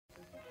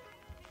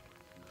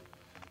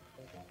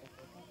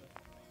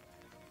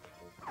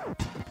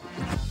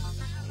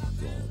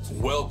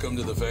Welcome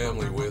to the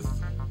family with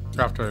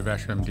Dr.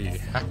 MD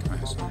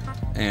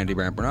Hackmaster. Andy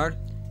Brandt Bernard.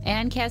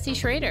 And Cassie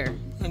Schrader.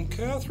 And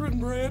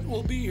Catherine Brandt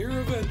will be here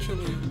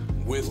eventually.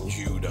 With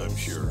Jude, I'm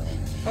sure.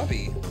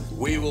 Puppy.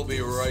 We will be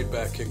right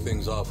back. Kick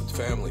things off with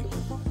family.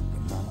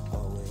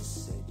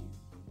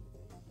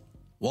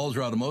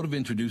 Walser Automotive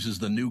introduces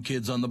the new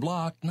kids on the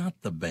block, not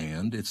the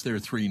band. It's their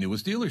 3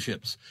 newest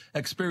dealerships.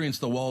 Experience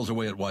the Walser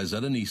way at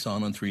Wayzata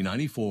Nissan on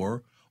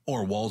 394,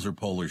 or Walser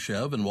Polar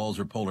Chev and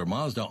Walser Polar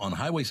Mazda on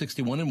Highway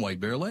 61 in White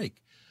Bear Lake.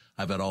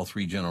 I've had all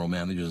 3 general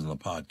managers on the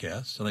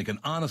podcast, and I can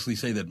honestly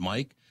say that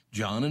Mike,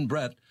 John, and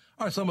Brett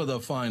are some of the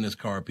finest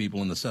car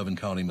people in the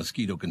 7-county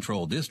mosquito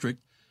control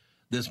district.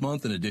 This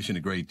month, in addition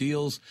to great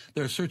deals,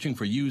 they're searching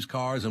for used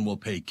cars and will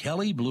pay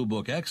Kelly Blue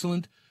Book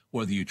Excellent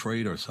whether you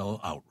trade or sell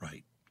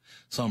outright.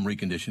 Some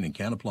reconditioning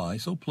can apply,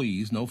 so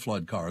please, no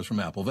flood cars from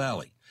Apple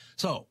Valley.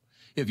 So,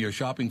 if you're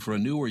shopping for a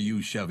new or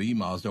used Chevy,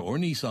 Mazda, or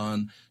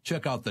Nissan,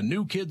 check out the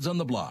new kids on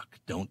the block.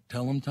 Don't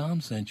tell them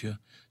Tom sent you.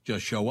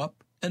 Just show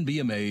up and be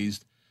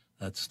amazed.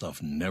 That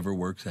stuff never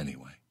works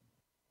anyway.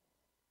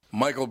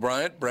 Michael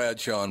Bryant,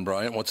 Bradshaw and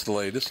Bryant, what's the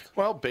latest?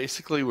 Well,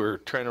 basically, we're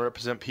trying to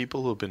represent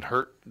people who have been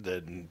hurt,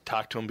 then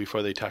talk to them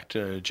before they talk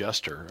to an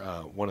adjuster.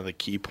 One of the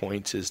key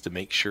points is to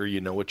make sure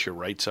you know what your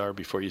rights are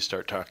before you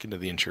start talking to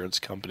the insurance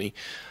company,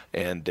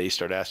 and they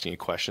start asking you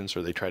questions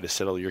or they try to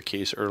settle your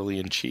case early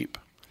and cheap.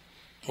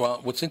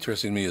 Well, what's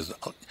interesting to me is,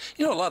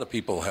 a lot of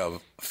people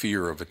have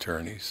fear of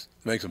attorneys.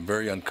 It makes them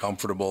very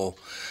uncomfortable.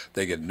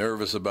 They get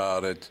nervous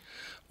about it.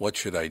 What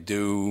should I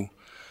do?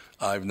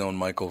 I've known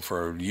Michael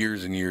for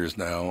years and years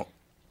now,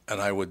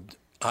 and I would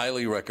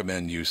highly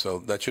recommend you. So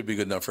that should be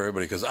good enough for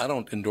everybody, because I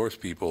don't endorse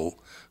people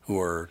who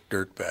are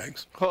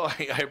dirtbags. Well,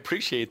 I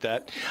appreciate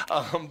that.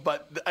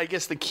 But I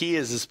guess the key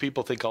is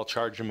people think I'll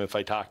charge them if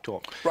I talk to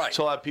them. Right.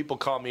 So a lot of people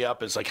call me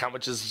up. It's like, how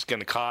much is this going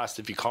to cost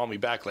if you call me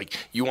back? Like,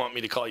 you want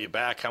me to call you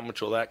back? How much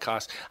will that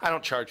cost? I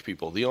don't charge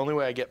people. The only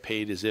way I get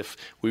paid is if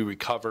we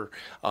recover,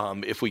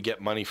 if we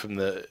get money from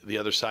the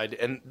other side.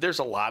 And there's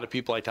a lot of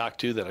people I talk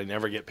to that I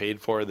never get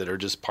paid for that are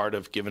just part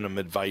of giving them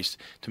advice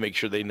to make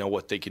sure they know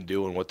what they can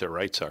do and what their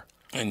rights are.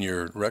 And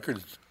your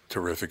record's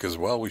terrific as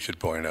well, we should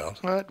point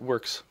out. Well, it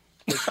works.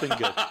 It's been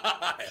good.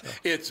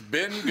 It's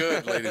been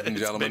good, ladies and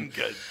gentlemen. It's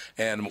been good.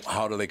 And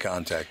how do they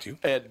contact you?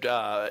 And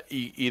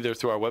either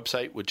through our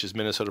website, which is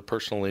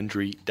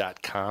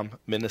minnesotapersonalinjury.com,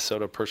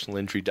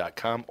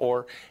 minnesotapersonalinjury.com,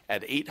 or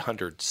at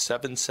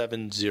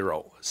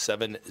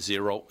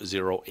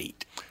 800-770-7008.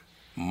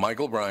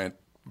 Michael Bryant,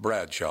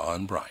 Bradshaw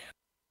and Bryant.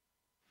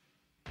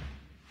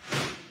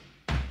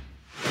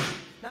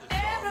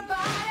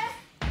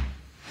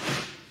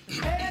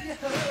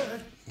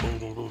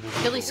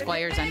 Billy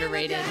Squire's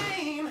underrated.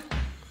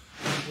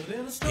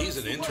 He's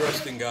an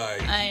interesting guy.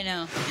 I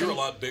know. You're a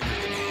lot bigger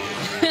than he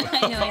is.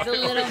 I know, he's a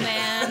little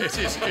man. Is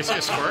he a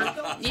squirt?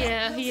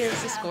 Yeah, he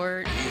is a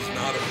squirt. He's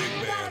not a big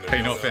man.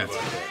 Hey, no offense.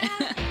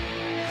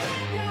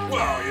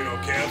 Well,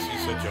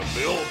 Cassie's such a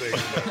building.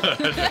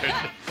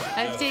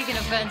 I've taken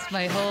offense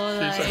my whole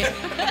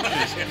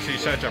life.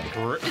 She's such a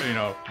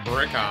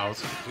brick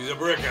house. She's a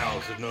brick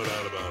house, there's no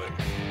doubt about it.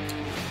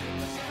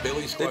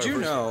 Billy Squire. Did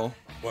you know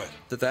what?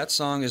 that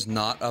song is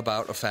not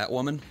about a fat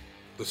woman?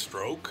 The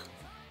Stroke?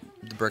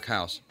 The Brick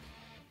House.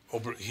 Oh,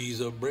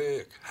 he's a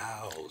brick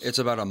house. It's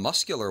about a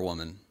muscular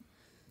woman.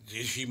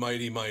 Is she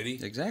mighty, mighty?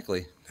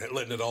 Exactly.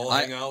 Letting it all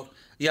hang out?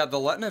 Yeah, the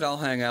letting it all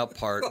hang out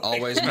part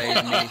always made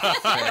me think.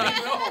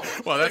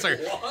 Well, that's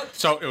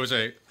so it was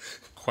a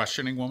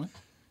questioning woman?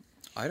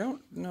 I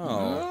don't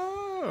know.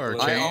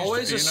 I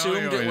always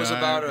assumed it was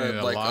about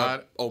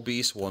a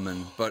obese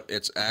woman, but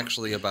it's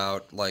actually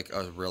about like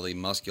a really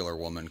muscular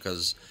woman,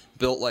 because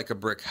built like a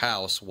brick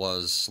house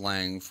was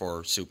slang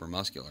for super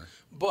muscular.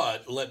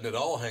 But letting it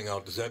all hang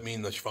out, does that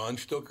mean the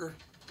Schwanstucker?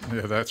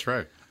 Yeah, that's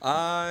right.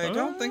 I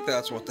don't think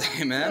that's what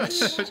they meant.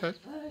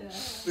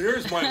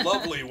 Here's my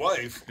lovely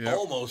wife,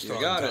 almost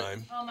on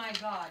time. Oh my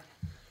God.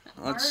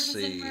 Let's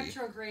see. Mars is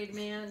in retrograde,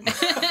 man.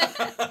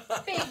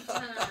 Big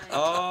time.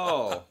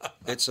 Oh,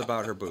 it's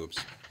about her boobs.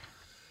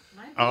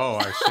 Oh,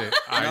 I see.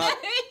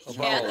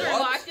 Catherine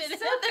walked in.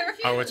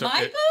 It's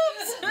my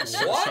boobs?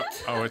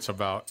 What? It's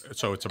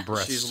a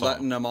breast She's song.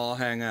 letting them all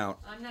hang out.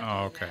 I'm not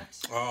Oh, doing okay.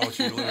 that. Oh,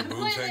 she let her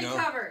boobs hang Completely out?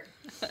 covered.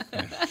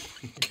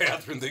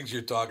 Catherine thinks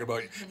you're talking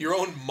about, your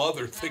own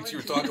mother thinks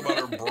you're talking about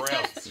her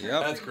breasts.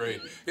 Yep. That's great.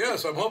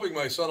 Yes, I'm hoping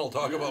my son will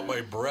talk about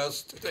my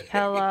breast today.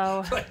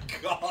 Hello.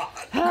 Thank God.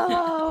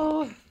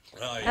 Hello.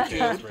 Oh,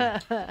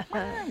 Catherine.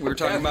 We were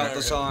talking about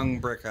the song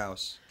Brick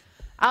House.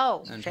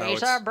 Oh, And how she's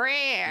it's- a brick.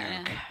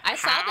 Yeah. I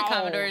saw the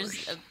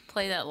Commodores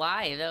play that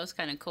live. That was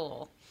kind of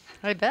cool.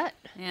 I bet.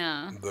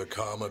 Yeah. The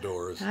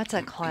Commodores. That's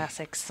a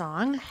classic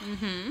song.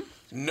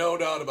 No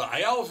doubt about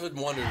it. I often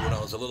wondered when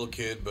I was a little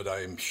kid, but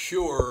I'm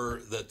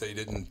sure that they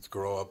didn't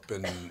grow up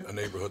in a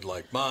neighborhood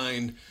like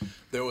mine.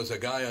 There was a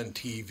guy on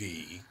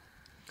TV,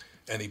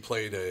 and he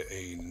played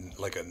a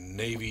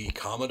Navy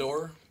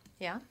Commodore.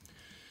 Yeah.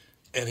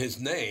 And his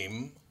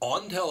name,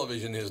 on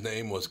television, his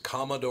name was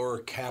Commodore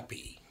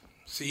Cappy.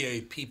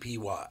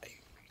 C-A-P-P-Y.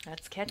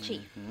 That's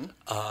catchy.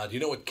 Do you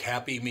know what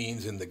Cappy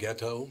means in the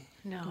ghetto?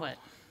 No. What?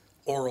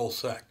 Oral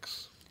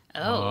sex.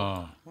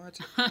 Oh. What?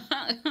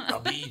 A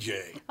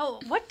BJ.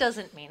 Oh, what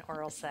doesn't mean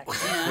oral sex?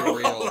 For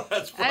real.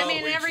 That's I mean,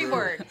 probably every true.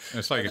 word.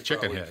 It's like a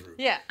chicken Probably head. true.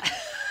 Yeah.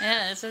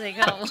 Yeah, that's what they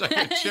call like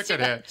a chicken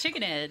head.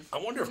 Chicken head.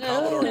 I wonder if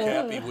Commodore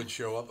Cappy would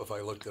show up if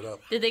I looked it up.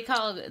 Did they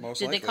call Most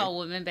Did they likely. call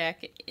women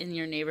back in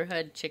your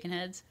neighborhood chicken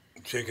heads?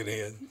 Chicken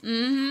head.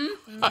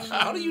 Mm-hmm.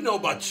 How do you know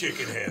about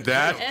chicken head?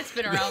 That's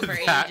been around for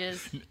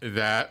ages.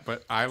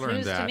 But I learned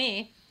News that. to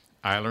me.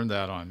 I learned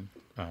that on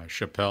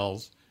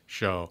Chappelle's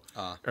show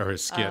or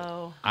his skit.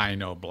 Oh. I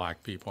know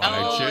black people. And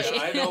Oh,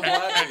 I know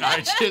black.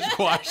 I just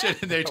watched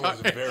it, and they That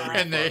was talked, very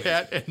and they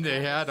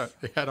funny.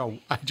 had a.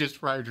 I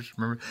just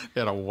remember they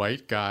had a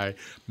white guy,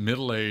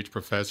 middle-aged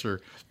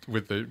professor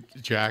with the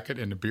jacket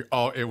and the beard.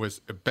 Oh, it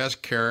was the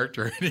best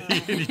character. And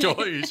he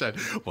told he said,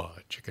 "Well,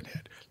 a chicken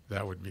head,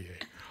 that would be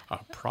a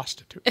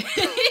prostitute."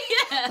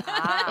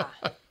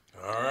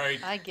 All right.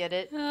 I get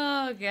it.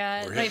 Oh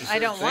God. We're My, hitting I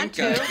don't want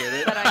think to, I get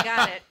it. but I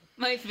got it.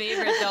 my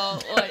favorite though.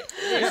 What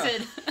they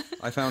said.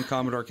 I found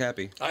Commodore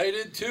Cappy. I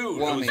did too.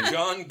 Well, it was I mean-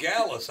 John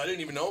Gallus. I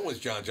didn't even know it was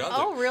John.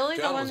 Oh, really?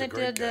 John The one was a that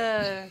great did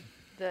guy.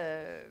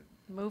 the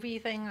movie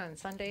thing on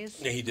Sundays?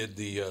 Yeah, he did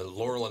the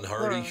Laurel and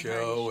Hardy Laurel and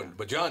show, Hardy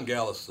but John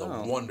Gallus is a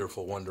Oh.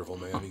 wonderful, wonderful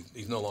man.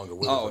 He's no longer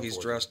with us. Oh, he's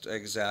unfortunately. dressed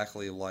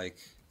exactly like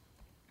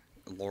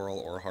Laurel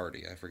or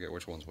Hardy. I forget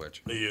which one's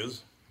which. He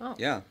is.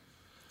 Yeah,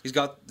 he's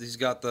got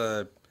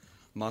the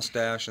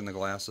mustache and the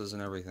glasses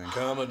and everything.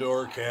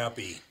 Commodore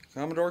Cappy.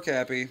 Commodore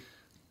Cappy.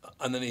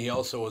 And then he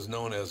also was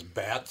known as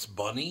Bats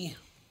Bunny.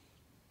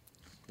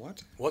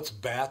 What? What's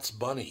Bats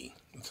Bunny?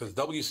 It says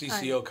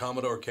WCCO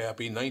Commodore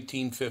Cappy,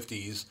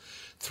 1950s,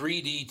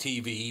 3D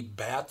TV,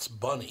 Bats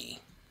Bunny.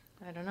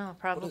 I don't know.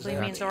 Probably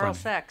that? means oral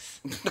sex.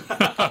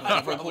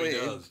 Probably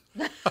does.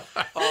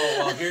 Oh,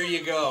 well, here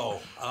you go.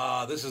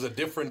 This is a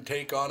different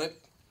take on it.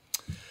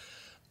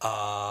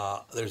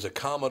 There's a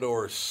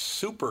Commodore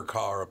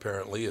supercar,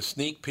 apparently, a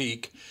sneak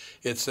peek.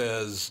 It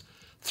says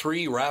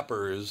 3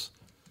 rappers,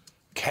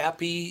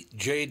 Cappy,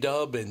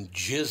 J-Dub, and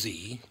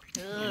Jizzy.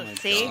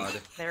 See?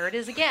 God. There it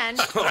is again.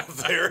 Oh,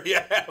 there you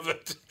have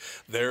it.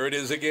 There it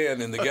is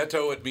again. In the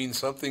ghetto, it means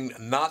something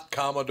not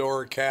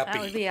Commodore Cappy.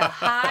 That would be a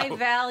high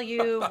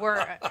value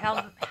word,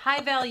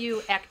 high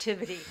value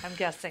activity. I'm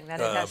guessing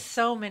that it has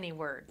so many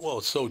words. Well,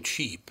 it's so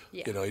cheap.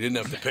 Yeah. You know, you didn't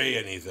have to pay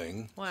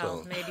anything.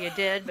 Well, so. maybe you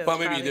did, but Well, it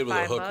was maybe you did with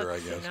a probably hooker, I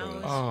 $5, guess, who who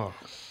knows? knows? Oh,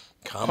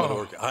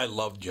 Commodore. I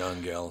love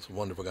John Gallus.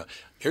 Wonderful guy.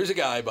 Here's a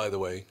guy, by the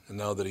way, and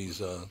now that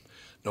he's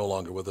no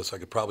longer with us, I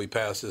could probably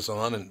pass this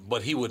on,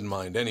 but he wouldn't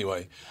mind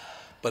anyway.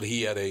 But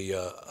he had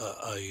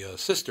a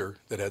sister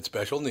that had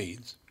special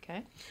needs,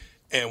 Okay.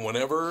 and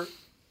whenever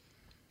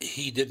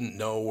he didn't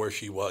know where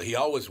she was, he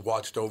always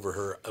watched over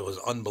her. It was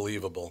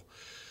unbelievable.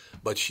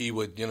 But she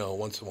would,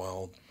 once in a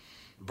while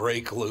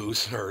break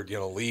loose or,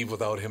 leave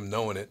without him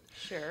knowing it.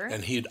 Sure.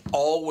 And he'd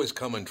always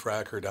come and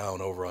track her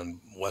down over on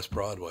West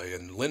Broadway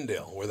in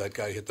Lindale, where that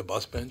guy hit the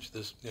bus bench,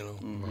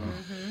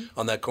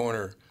 on that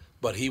corner.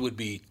 But he would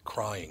be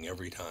crying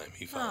every time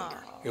he found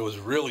her. It was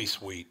really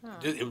sweet.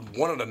 It was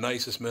one of the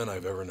nicest men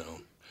I've ever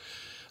known.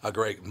 A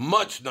great,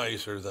 much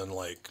nicer than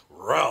like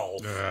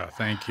Ralph.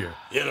 thank you.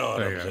 You know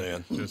what I'm Yeah,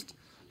 saying?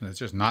 It's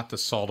just not the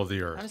salt of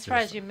the earth. I'm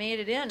surprised Just- you made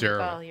it in with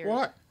derelict. all your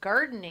What?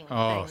 gardening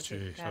Oh, things you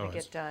jeez. got to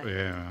get done.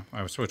 Yeah,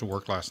 I was supposed to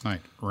work last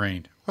night.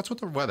 Rained. What's with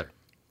the weather?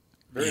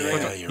 Yeah,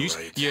 you're you,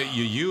 right.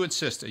 You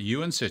insisted.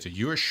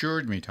 You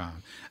assured me,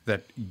 Tom,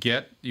 that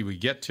you would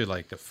get to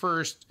like the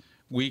first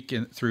week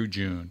through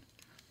June,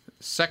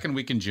 second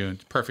week in June,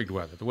 perfect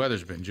weather. The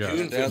weather's been just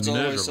June Dad's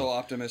always so miserable.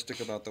 optimistic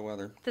about the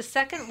weather. The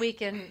second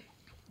week in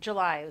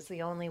July was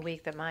the only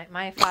week that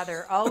my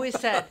father always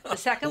said the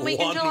second week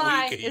in One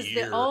July week a is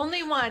year. the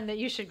only one that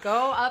you should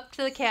go up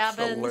to the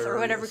cabins or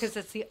whatever hilarious. because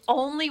it's the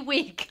only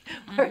week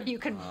where you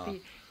can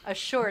be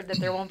assured that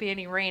there won't be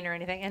any rain or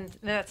anything. And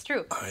that's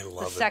true. I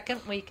love the it.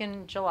 second week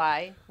in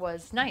July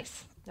was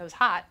nice. It was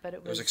hot, but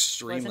it was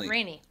extremely wasn't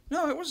rainy.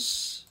 No, it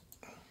was.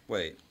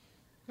 Wait.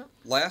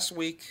 Last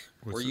week,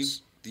 Was were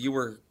this- you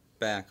were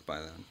back by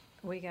then?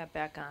 We got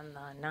back on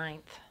the 9th.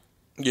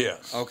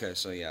 Yes. Okay,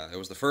 so yeah, it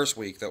was the first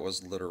week that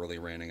was literally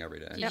raining every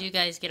day. Did you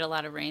guys get a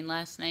lot of rain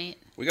last night?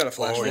 We got a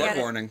flash Oh, flood yeah.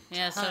 warning.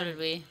 Yeah, so did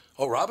we.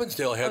 Oh,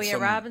 Robbinsdale had Oh yeah,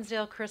 some.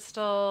 Robbinsdale,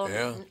 Crystal,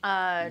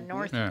 Yeah.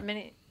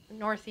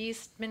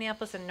 Northeast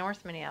Minneapolis, and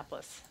North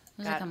Minneapolis. It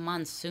was like got a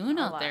monsoon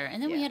a out lot, there,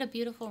 and then we yeah. had a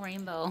beautiful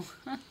rainbow.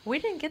 We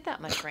didn't get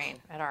that much rain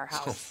at our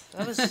house.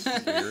 That was just I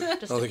a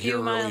think few you're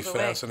really miles away.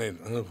 fascinated.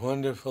 A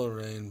wonderful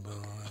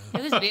rainbow.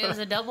 It was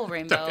a double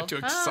rainbow. Too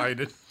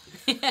excited.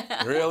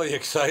 Really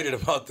excited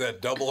about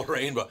that double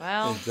rainbow.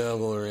 Well, The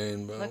double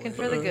rainbow. looking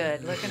for the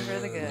good. Looking for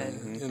the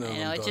good. You know, I what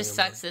know I'm it just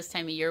talking sucks this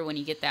time of year when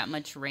you get that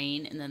much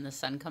rain and then the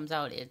sun comes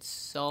out. It's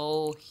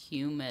so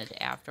humid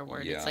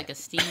afterward. Yeah. It's like a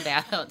steam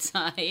bath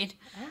outside.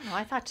 I don't know.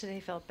 I thought today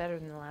felt better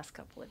than the last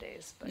couple of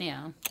days, but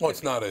Yeah. about. Well,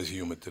 it's not as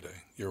humid today.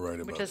 You're right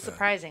about which that. is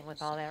surprising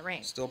with all that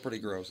rain. Still pretty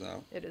gross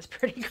out. It is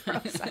pretty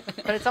gross,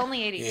 but it's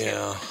only 82.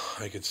 Yeah,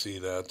 I could see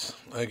that.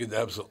 I could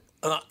absolutely.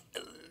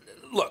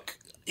 Look,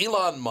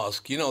 Elon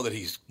Musk, you know that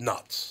he's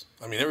nuts.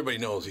 I mean, everybody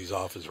knows he's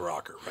off his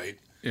rocker, right?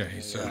 Yeah,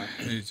 he's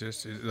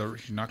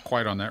not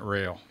quite on that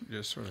rail,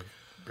 just sort of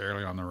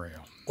barely on the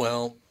rail.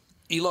 Well,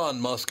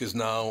 Elon Musk is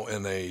now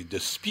in a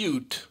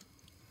dispute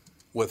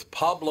with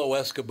Pablo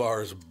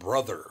Escobar's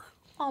brother.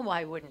 Oh,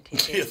 why wouldn't he?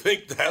 Do you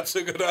think that's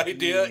a good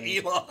idea,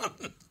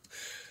 Elon?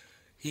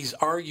 He's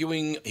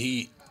arguing.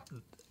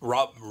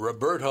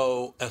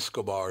 Roberto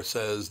Escobar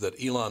says that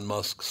Elon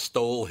Musk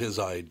stole his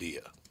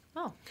idea.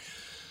 Oh.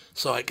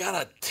 So I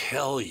gotta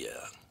tell you,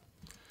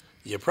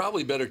 you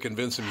probably better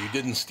convince him you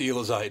didn't steal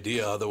his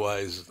idea,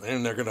 otherwise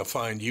then they're gonna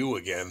find you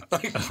again. I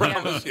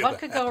promise you What that.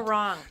 could go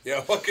wrong?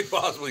 Yeah, what could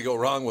possibly go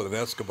wrong with an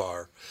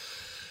Escobar?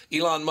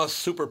 Elon Musk's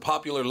super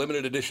popular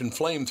limited edition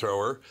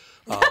flamethrower,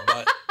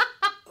 but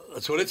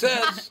that's what it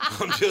says.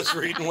 I'm just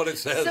reading what it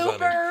says on it.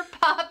 Super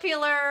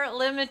popular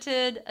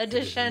limited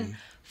edition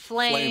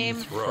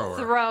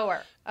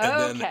flamethrower. And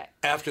Okay. then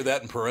after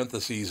that, in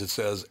parentheses, it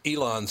says,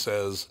 Elon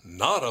says,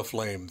 not a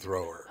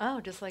flamethrower. Oh,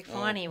 just like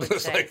Fawny would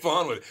It's say. like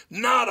Fawn would,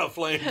 not a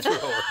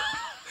flamethrower.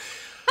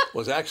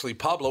 Was actually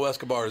Pablo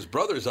Escobar's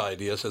brother's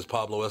idea, says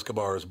Pablo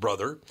Escobar's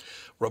brother.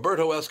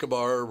 Roberto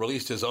Escobar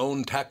released his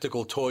own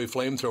tactical toy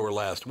flamethrower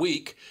last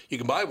week. You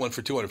can buy one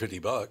for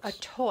 $250. A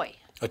toy.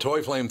 A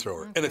toy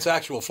flamethrower. And it's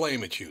actual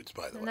flame it shoots,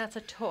 by the And way. that's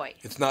a toy.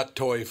 It's not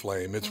toy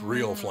flame, it's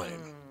real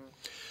flame.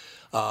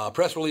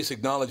 Press release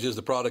acknowledges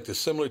the product is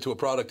similar to a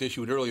product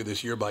issued earlier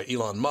this year by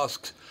Elon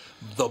Musk's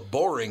The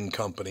Boring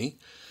Company.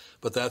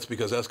 But that's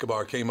because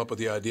Escobar came up with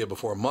the idea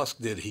before Musk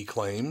did, he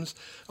claims.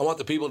 I want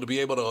the people to be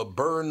able to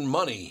burn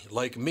money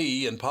like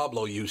me and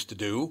Pablo used to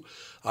do.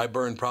 I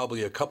burned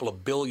probably a couple of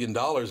 $1 billion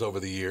over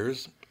the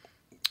years.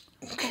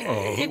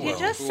 Okay, Could you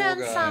just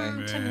send guy.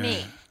 some to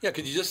me? Yeah,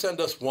 could you just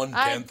send us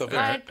 1/10 of it?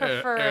 I'd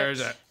prefer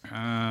There's it.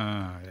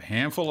 a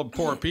handful of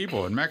poor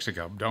people in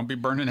Mexico. Don't be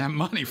burning that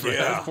money for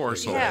Yeah. that poor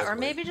soul. Yeah, or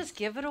maybe just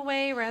give it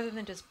away rather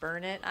than just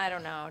burn it. I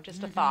don't know.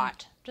 Just a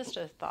thought. Just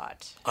a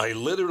thought. I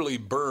literally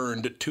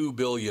burned $2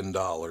 billion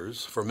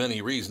for many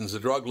reasons. The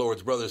drug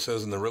lord's brother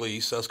says in the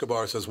release.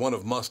 Escobar says one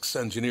of Musk's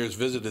engineers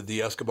visited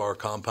the Escobar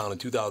compound in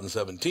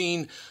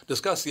 2017,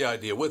 discussed the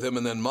idea with him,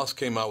 and then Musk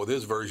came out with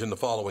his version the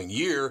following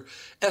year.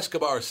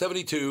 Escobar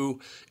 72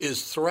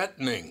 is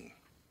threatening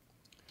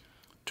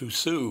to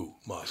sue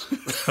Musk.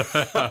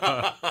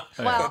 Well,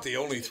 Not the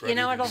only threat. you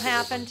know he what'll can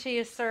happen to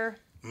you, sir?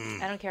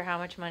 I don't care how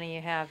much money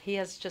you have. He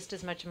has just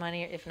as much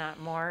money, if not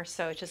more.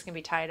 So it's just going to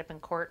be tied up in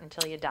court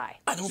until you die.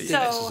 I don't think So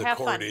this is a have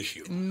court fun.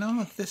 issue.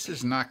 No, this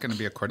is not going to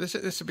be a court.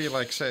 This would be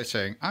like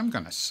saying I'm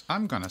gonna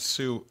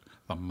sue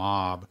the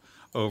mob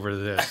over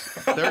this.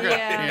 They're gonna,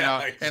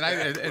 Yeah.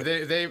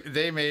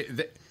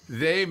 and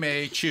they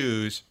may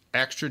choose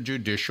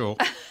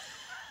extrajudicial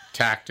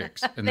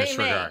tactics in this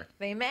regard.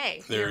 They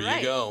may. There You're you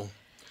right. go.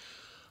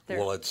 There-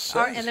 Well, it or-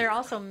 says and there here.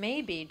 also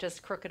may be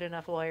just crooked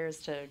enough lawyers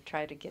to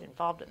try to get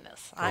involved in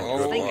this. I'm Oh,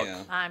 just thinking.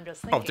 yeah. I'm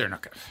just thinking. Oh, they're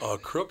not going to. A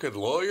crooked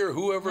lawyer?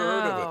 Who ever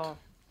heard of it? No.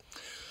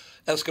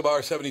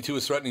 Escobar 72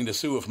 is threatening to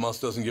sue if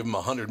Musk doesn't give him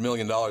 $100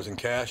 million in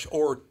cash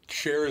or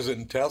shares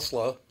in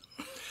Tesla.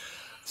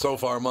 So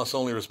far, Musk's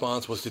only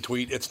response was to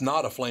tweet, "It's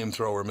not a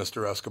flamethrower,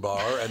 Mr.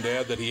 Escobar," and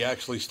add that he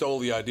actually stole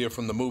the idea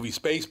from the movie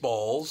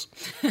Spaceballs.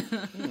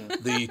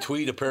 The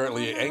tweet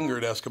apparently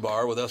angered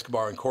Escobar, with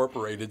Escobar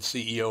Incorporated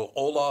CEO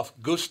Olaf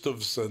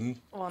Gustafsson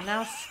Well,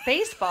 now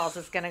Spaceballs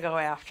is going to go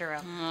after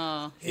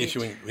him.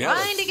 issuing...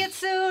 Trying to get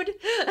sued.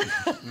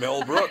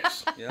 Mel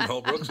Brooks.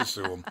 Mel Brooks will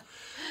sue him.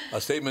 A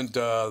statement,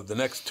 the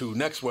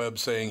next web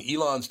saying,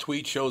 Elon's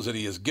tweet shows that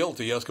he is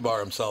guilty, Escobar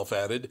himself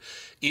added.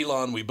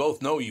 Elon, we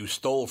both know you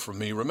stole from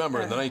me.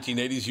 Remember, in the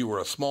 1980s, you were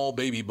a small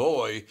baby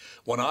boy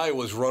when I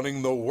was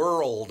running the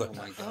world. Oh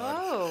my God.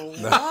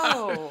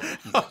 Oh,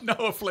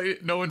 whoa.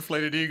 No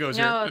inflated egos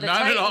No, here. the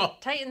Not at all.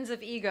 Titans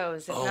of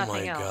egos, if Oh, nothing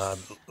my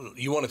else. God.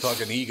 You want to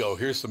talk an ego.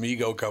 Here's some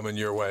ego coming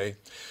your way.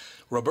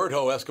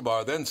 Roberto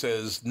Escobar then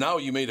says, now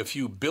you made a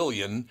few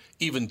billion,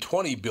 even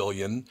 20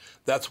 billion.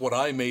 That's what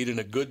I made in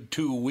a good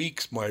 2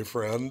 weeks, my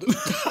friend.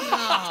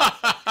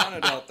 Kind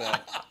of doubt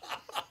that.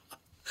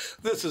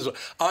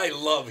 I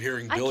love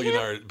hearing I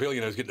can't-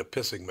 billionaires getting a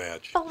pissing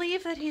match.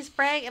 Believe that he's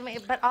bragging. I mean,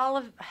 but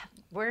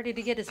where did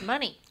he get his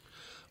money?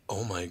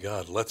 Oh my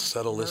God, let's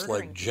settle this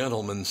Murdering like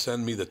gentlemen.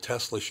 Send me the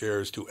Tesla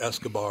shares to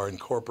Escobar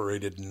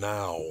Incorporated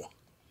now.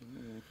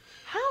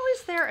 How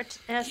is there an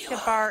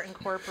Escobar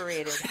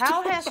Incorporated?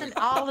 How hasn't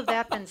all of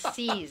that been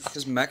seized?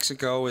 Because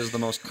Mexico is the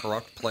most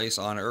corrupt place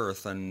on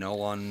earth, and no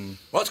one.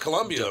 Well, it's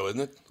Colombia, though,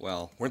 isn't it?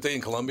 Well, Weren't they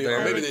in Colombia? Or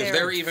they're, maybe they're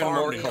they're even farmed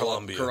more in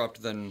Colombia.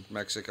 corrupt than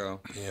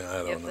Mexico. Yeah, I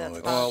don't If know. that's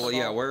It's possible. Well,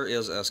 yeah, where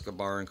is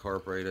Escobar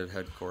Incorporated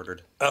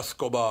headquartered?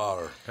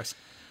 Escobar.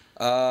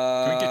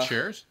 Can we get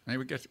shares?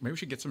 Maybe we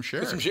should get some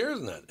shares. Get some shares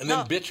in that, and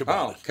then bitch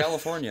about Oh, it.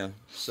 California.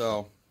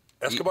 So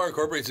Escobar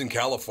Incorporated's in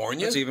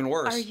California? it's even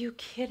worse. Are you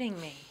kidding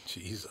me?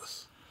 Jesus.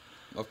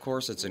 Of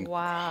course, it's in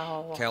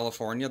Wow.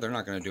 California. They're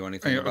not going to do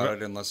anything Yeah, about but-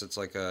 it unless it's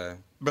like a.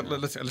 But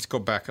let's go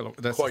back a little.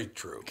 That's Quite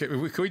true.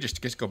 Can we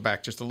just go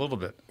back just a little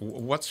bit?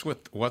 What's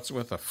with a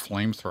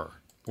flamethrower?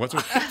 What's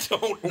with I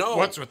don't know.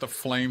 what's with the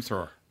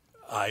flamethrower?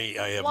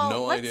 I have Well,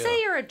 no let's idea.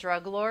 say you're a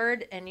drug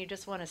lord and you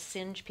just want to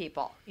singe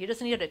people. You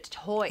just need a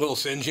toy. Little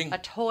singeing? A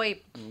toy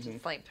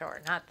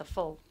flamethrower, not the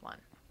full one.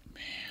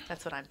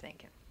 That's what I'm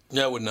thinking.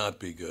 That would not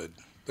be good.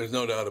 There's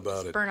no doubt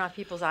about it. Burn off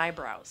people's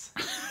eyebrows.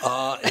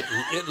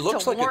 It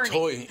looks a like warning. a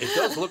toy. It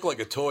does look like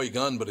a toy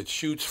gun, but it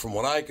shoots from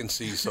what I can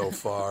see so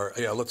far.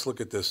 Yeah, let's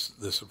look at this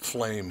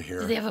flame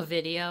here. Do they have a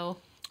video?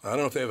 I don't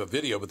know if they have a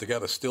video, but they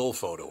got a still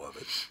photo of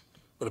it.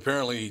 But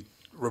apparently,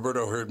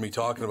 Roberto heard me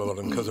talking about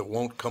them because it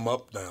won't come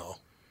up now.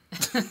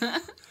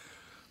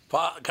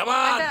 Come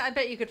on! I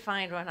bet you could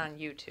find one on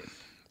YouTube.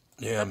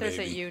 Yeah, There's a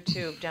maybe.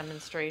 YouTube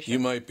demonstration. You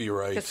might be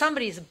right. Because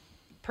somebody's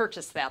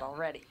purchased that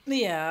already.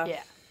 Yeah.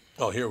 Yeah.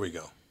 Oh, here we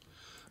go.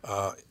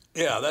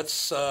 Yeah,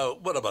 that's,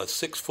 what, about a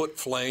 6-foot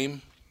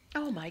flame?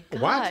 Oh my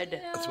God. What?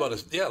 That's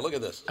about yeah, look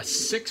at this. A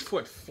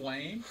 6-foot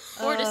flame?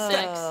 4 to 6.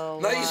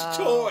 Nice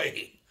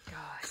toy.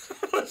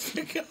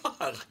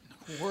 God.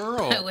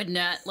 World. I would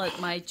not let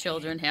my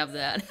children have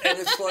that. And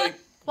it's like,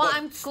 Well, what,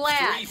 I'm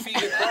glad. 3 feet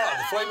across.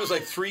 The flame is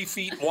like 3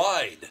 feet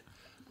wide.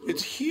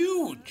 It's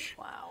huge.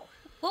 Wow.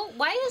 Well,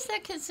 why is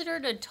that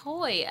considered a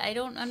toy? I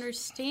don't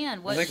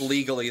understand. I What? think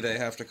legally they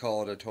have to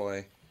call it a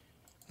toy.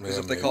 Because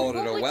Yeah, if they maybe. call it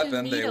what a would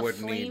weapon, you they need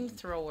wouldn't a need.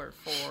 flamethrower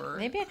for?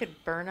 Maybe I could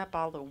burn up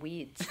all the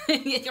weeds. There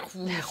you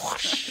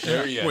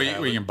Well, have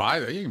you it. can buy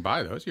those. You can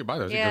buy those. You can buy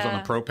those. It goes on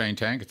Yeah. the propane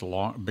tank. It's a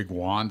long, big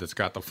wand that's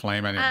got the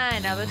flame in it. I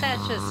know, but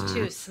that's just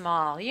too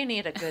small. You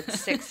need a good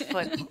 6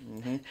 foot.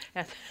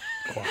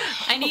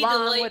 I need to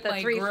Along light with a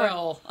my 3-foot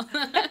grill.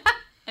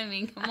 I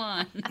mean, come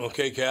on.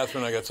 Okay,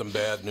 Catherine, I got some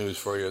bad news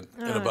for you.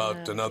 In about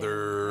I don't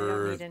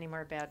another need any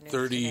more bad news.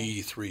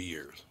 today. 33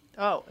 years.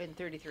 Oh, in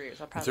 33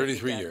 years. I'll probably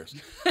 33 be dead. years.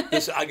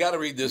 This, I got to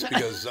read this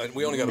because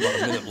we only got about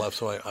a minute left,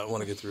 so I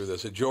want to get through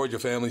this. A Georgia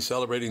family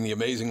celebrating the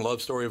amazing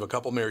love story of a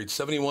couple married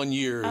 71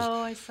 years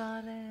Oh, I saw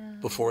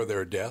that. before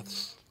their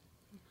deaths.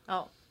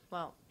 Oh,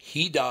 well.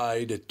 He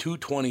died at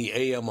 2:20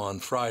 a.m. on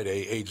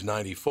Friday, age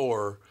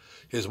 94.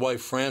 His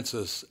wife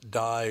Frances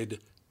died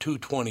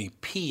 2:20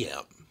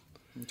 p.m.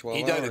 12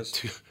 He died hours.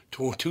 at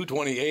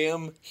 2:20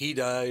 a.m. He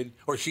died,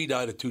 or she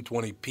died at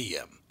 2:20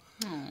 p.m.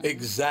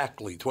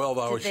 Exactly 12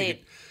 hours. Did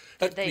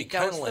That'd they be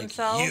kind dose of like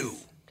themselves? you.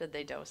 Did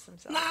they dose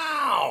themselves?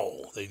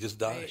 No, they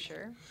just Are died. you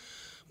sure?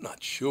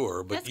 Not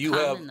sure, but That's you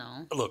common,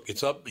 have. though. Look,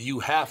 it's up. You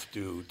have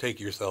to take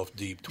yourself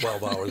deep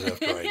 12 hours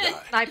after I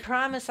die. I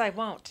promise I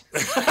won't.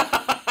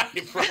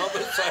 I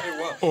promise I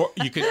won't. Or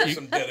you can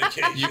Some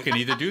dedication. you can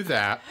either do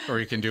that, or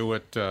you can do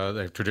what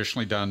they've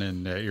traditionally done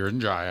in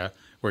Irinjaya,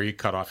 where you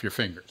cut off your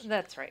fingers.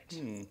 That's right.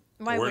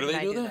 Why Where do wouldn't they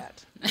I do do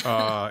that?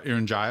 that?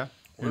 Irinjaya.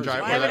 is it?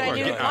 Why would I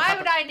need? Why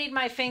would I need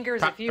my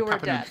fingers if you were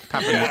dead?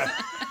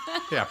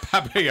 Yeah,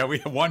 we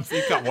have one.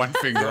 You got one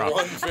finger off.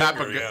 One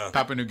finger,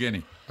 Papua New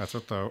Guinea. That's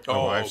what the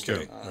Oh, wives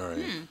okay. do. All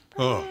right.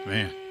 Oh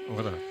man,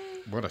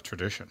 what a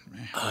tradition,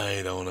 man.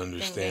 I don't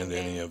understand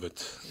ding, any of it.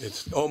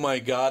 It's oh my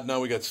God! Now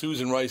we got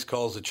Susan Rice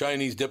calls the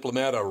Chinese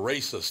diplomat a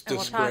racist And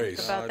we'll talk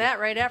disgrace. about that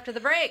right after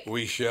the break.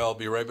 We shall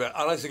be right back.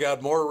 Honestly,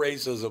 God, more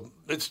racism.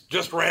 It's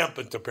just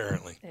rampant,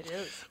 apparently. It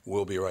is.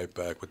 We'll be right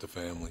back with the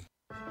family.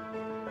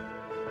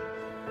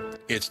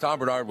 It's Tom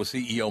Bernard with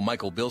CEO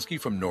Michael Bilski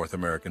from North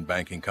American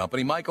Banking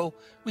Company. Michael,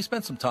 we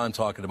spent some time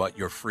talking about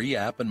your free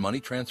app and money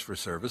transfer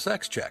service,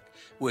 XCheck,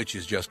 which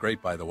is just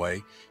great, by the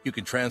way. You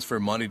can transfer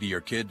money to your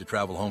kid to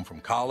travel home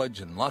from college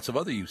and lots of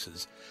other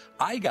uses.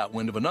 I got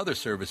wind of another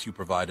service you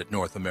provide at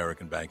North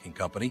American Banking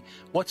Company.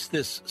 What's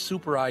this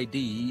Super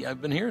ID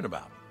I've been hearing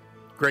about?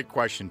 Great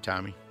question,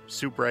 Tommy.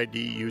 Super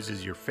ID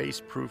uses your face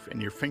proof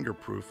and your finger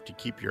proof to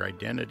keep your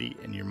identity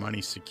and your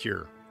money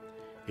secure.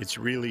 It's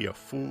really a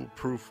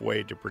foolproof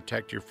way to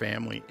protect your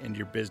family and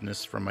your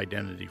business from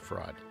identity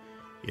fraud.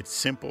 It's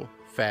simple,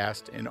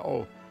 fast, and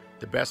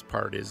the best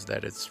part is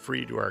that it's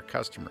free to our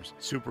customers.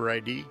 Super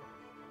ID,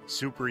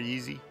 super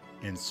easy,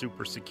 and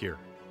super secure.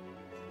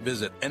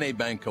 Visit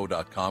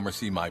nabankco.com or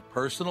see my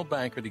personal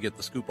banker to get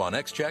the scoop on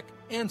XCheck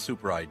and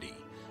Super ID.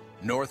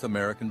 North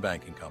American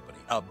Banking Company,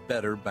 a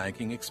better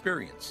banking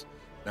experience.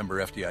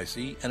 Member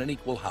FDIC and an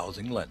equal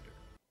housing lender.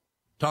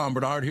 Tom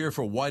Bernard here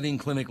for Whiting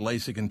Clinic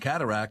LASIK and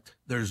Cataract.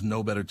 There's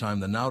no better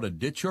time than now to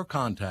ditch your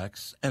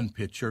contacts and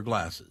pitch your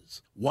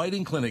glasses.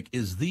 Whiting Clinic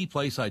is the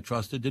place I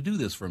trusted to do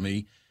this for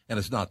me, and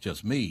it's not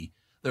just me.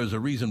 There's a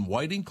reason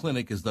Whiting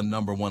Clinic is the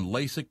 #1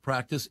 LASIK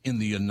practice in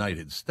the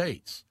United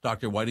States.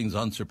 Dr. Whiting's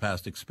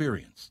unsurpassed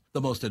experience,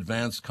 the most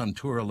advanced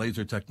Contura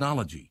laser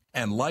technology,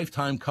 and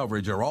lifetime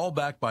coverage are all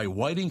backed by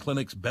Whiting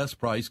Clinic's best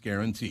price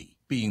guarantee.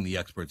 Being the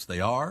experts they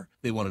are,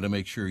 they wanted to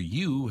make sure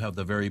you have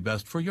the very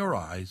best for your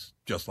eyes,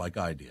 just like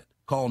I did.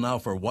 Call now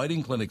for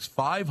Whiting Clinic's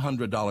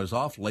 $500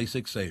 off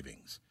LASIK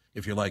savings.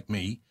 If you're like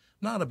me,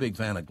 not a big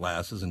fan of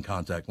glasses and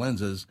contact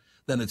lenses,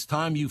 then it's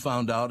time you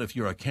found out if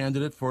you're a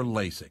candidate for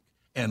LASIK.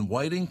 And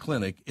Whiting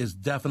Clinic is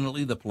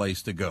definitely the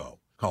place to go.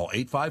 Call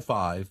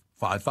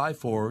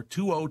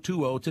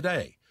 855-554-2020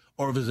 today.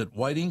 Or visit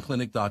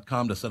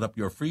whitingclinic.com to set up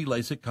your free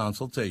LASIK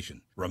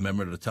consultation.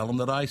 Remember to tell them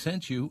that I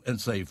sent you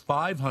and save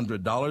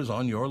 $500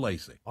 on your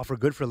LASIK. Offer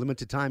good for a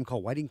limited time.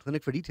 Call Whiting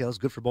Clinic for details.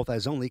 Good for both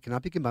eyes only.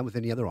 Cannot be combined with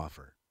any other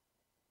offer.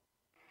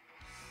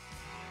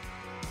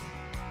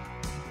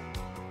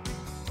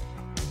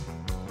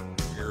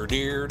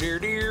 Dear, dear, dear,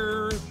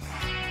 dear.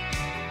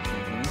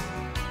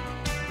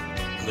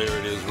 There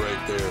it is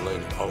right there,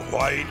 lady. A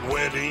white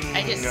wedding.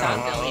 I just saw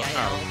Billy A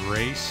Idol.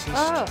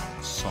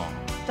 racist song.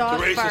 Dog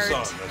The racist fart.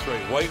 song. That's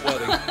right. White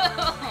wedding.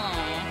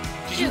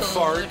 Did you Jude.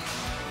 fart?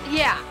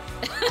 Yeah.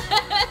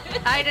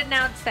 I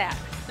denounce that.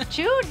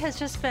 Jude has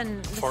just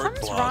been, Fart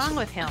something's blossom. wrong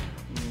with him.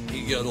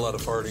 You got a lot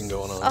of farting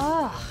going on.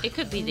 Oh, It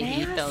could be the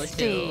heat, though,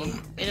 too. Nasty.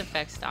 It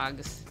affects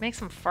dogs. makes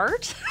him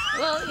fart?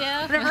 Well,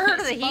 yeah. I've never heard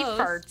of the I heat suppose.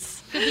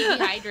 farts. Could be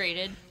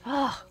dehydrated.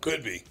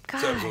 Could be. God.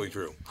 It's absolutely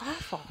true.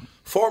 Awful.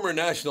 Former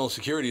National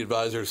Security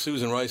Advisor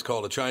Susan Rice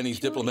called a Chinese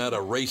diplomat a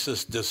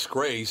racist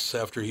disgrace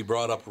after he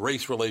brought up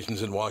race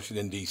relations in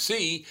Washington,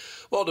 D.C.,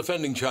 while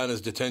defending China's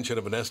detention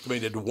of an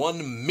estimated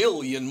 1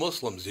 million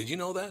Muslims. Did you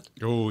know that?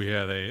 Oh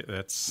yeah,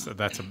 that's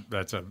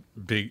a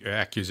big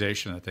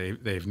accusation that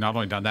they've not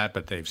only done that,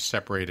 but they've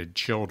separated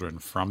children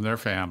from their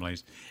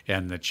families,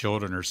 and the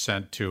children are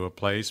sent to a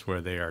place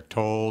where they are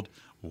told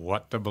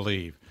what to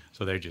believe.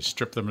 So they just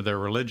strip them of their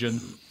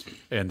religion,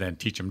 and then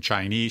teach them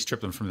Chinese,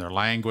 strip them from their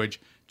language.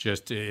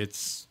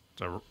 It's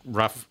a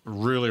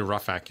really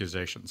rough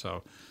accusation.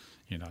 So,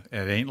 it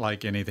ain't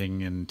like anything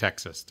in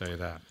Texas, tell you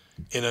that.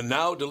 In a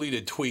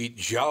now-deleted tweet,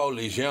 Zhao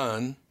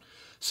Lijian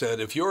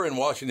said, if you're in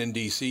Washington,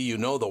 D.C., you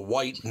know the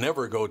white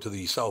never go to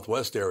the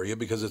southwest area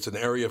because it's an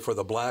area for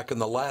the black and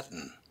the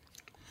Latin.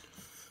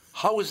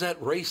 How is that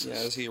racist?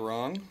 Yeah, is he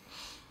wrong?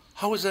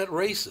 How is that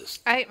racist?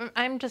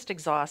 I'm just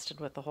exhausted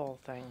with the whole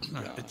thing.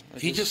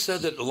 He just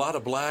said that a lot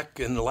of black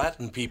and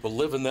Latin people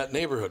live in that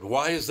neighborhood.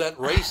 Why is that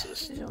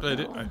racist? But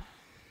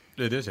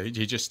it is.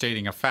 He's just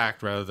stating a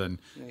fact rather than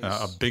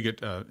a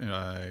bigot,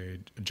 a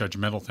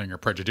judgmental thing or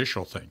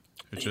prejudicial thing.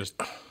 It's just.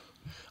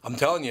 I'm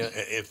telling you,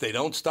 if they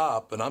don't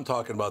stop, and I'm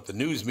talking about the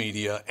news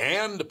media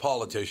and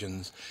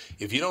politicians,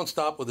 if you don't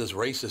stop with this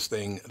racist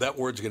thing, that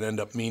word's going to end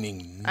up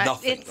meaning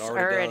nothing. It's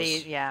Already already,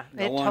 does. yeah,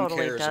 No it one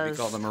totally cares if does.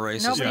 you call them a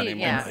racist nobody,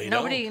 anymore. yeah, They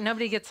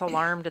nobody gets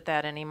alarmed at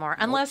that anymore,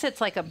 unless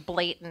it's like a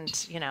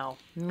blatant,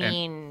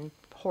 mean,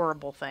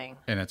 horrible thing.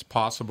 And it's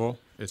possible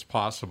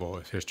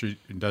if history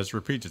does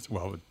repeat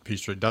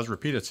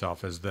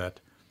itself, is that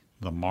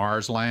the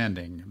Mars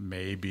landing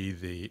may be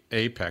the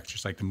apex,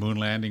 just like the moon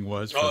landing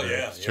was for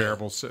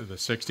terrible the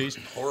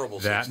 60s. Horrible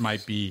That 60s.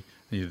 might be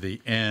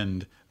the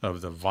end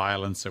of the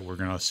violence that we're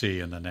going to see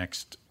in the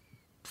next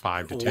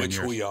 5 to 10 Which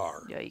years. we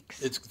are. Yikes.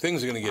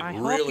 Things are going to get I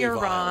hope really you're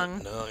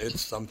violent. wrong.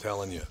 No, I'm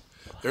telling you,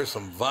 there's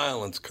some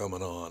violence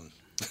coming on,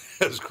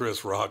 as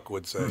Chris Rock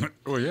would say.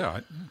 Well,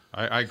 yeah,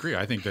 I agree.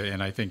 I think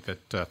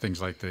that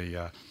things like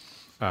the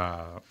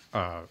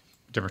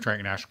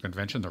Democratic National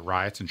Convention, the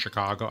riots in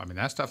Chicago, I mean,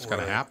 that stuff's going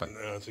to happen.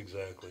 That's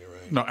exactly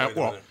right. No, Wait a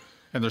minute.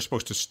 and they're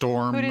supposed to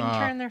storm Who didn't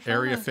turn their phone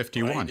Area on? I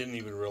 51. didn't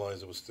even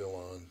realize it was still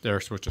on.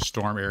 They're supposed to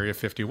storm Area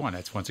 51.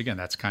 That's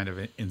kind of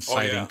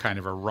inciting kind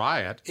of a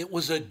riot. It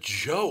was a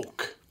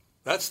joke.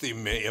 That's the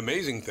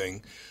amazing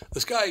thing.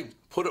 This guy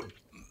loaded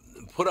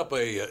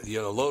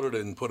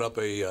and put up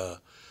a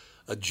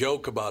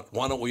joke about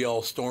why don't we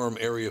all storm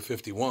Area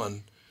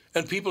 51,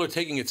 and people are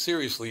taking it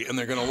seriously, and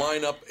they're going to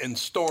line up and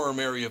storm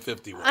Area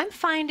 51. I'm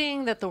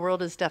finding that the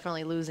world is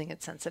definitely losing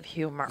its sense of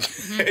humor,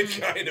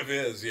 It kind of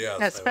is, yes.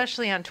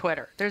 especially on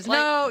Twitter. There's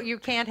you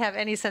can't have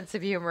any sense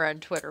of humor on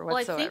Twitter Well,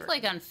 I whatsoever.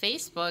 think on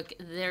Facebook,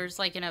 there's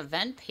an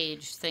event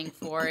page thing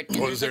for it. And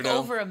What there's is there now?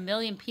 over 1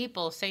 million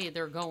people say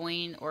they're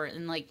going,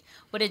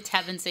 what did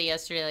Tevin say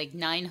yesterday?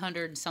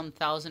 900-some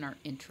thousand are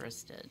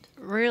interested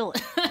Really?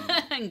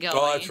 in going.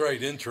 Oh, that's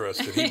right,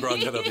 interested. He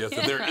brought that up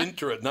yesterday.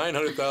 They're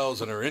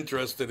 900,000 are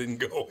interested in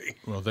going.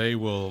 Well, they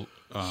will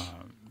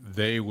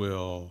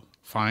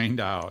find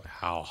out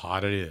how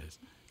hot it is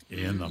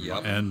in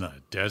the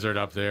desert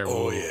up there.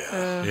 Oh, Whoa.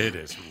 yeah. It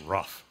is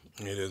rough.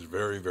 It is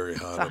very, very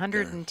hot. It's up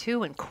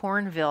 102 in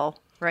Cornville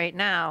right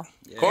now.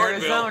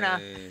 Cornville.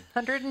 Arizona.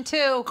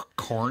 102.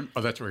 Corn.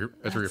 Oh, that's where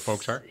your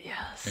folks are.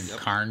 Yes. In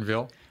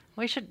Carnville.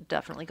 We should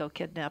definitely go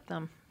kidnap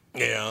them.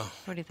 there. Yeah.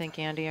 What do you think,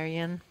 Andy? Are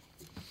you in?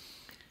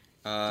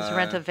 Just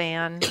rent a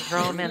van,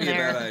 throw them in Be a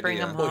there, bad bring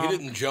idea. them Well, home. he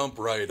didn't jump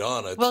right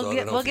on it, so I don't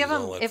know we'll if give he's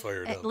them. all that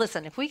fired up.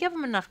 Listen, if we give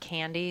them enough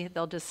candy,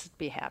 they'll just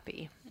be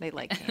happy. They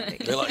like candy.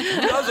 They're like,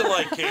 who doesn't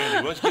like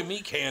candy? Why don't you give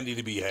me candy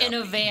to be happy? In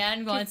a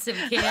van, want some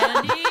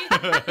candy?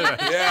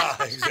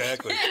 Yeah,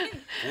 exactly.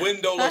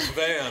 Windowless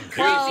van. Here's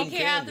Well, some candy.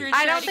 Catherine.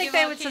 I Try don't to think give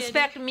they out would candy.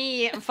 suspect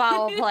me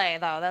foul play,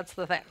 though. That's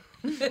the thing.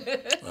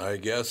 I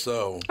guess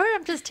so. Or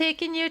I'm just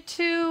taking you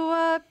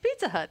to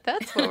Pizza Hut.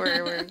 That's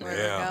where we're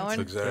Yeah, going.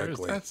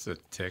 exactly. That's a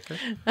ticket.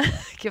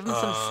 Give them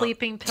some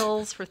sleeping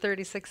pills for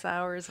 36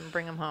 hours and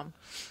bring them home.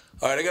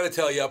 All right, I got to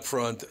tell you up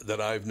front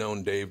that I've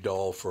known Dave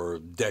Dahl for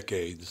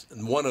decades,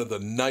 and one of the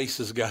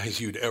nicest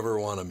guys you'd ever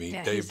want to meet.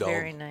 Yeah, Dave he's Dahl,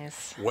 very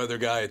nice. weather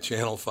guy at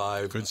Channel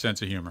 5. Good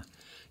sense of humor.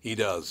 He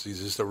does.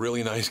 He's just a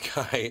really nice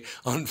guy.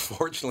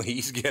 Unfortunately,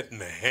 he's getting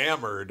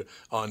hammered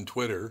on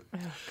Twitter. Oh,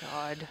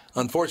 God.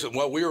 Unfortunately,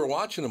 well, we were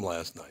watching him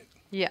last night.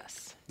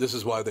 Yes. This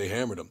is why they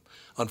hammered him.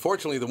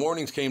 Unfortunately, the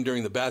warnings came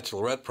during The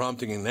Bachelorette,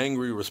 prompting an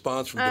angry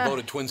response from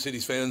devoted Twin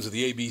Cities fans of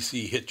the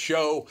ABC hit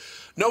show.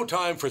 No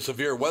time for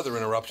severe weather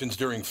interruptions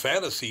during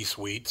fantasy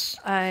suites.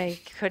 I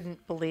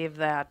couldn't believe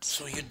that.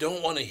 So you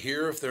don't want to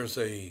hear if there's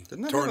a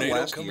Didn't that tornado happen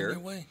last coming year? your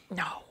way?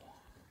 No.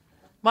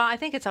 Well, I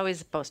think it's always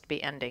supposed to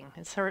be ending.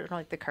 It's sort of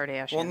like the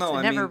Kardashians. Well, no, it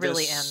I never mean,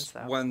 really this, ends,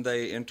 though. when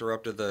they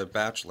interrupted The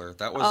Bachelor,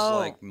 that was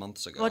like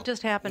months ago. Well, it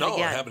just happened No, it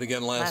again. happened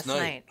again last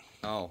night.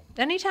 Oh,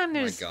 Anytime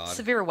there's God.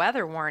 severe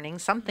weather warning,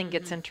 something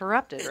gets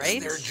interrupted, right?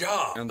 It's their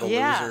job. and the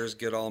Yeah. losers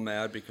get all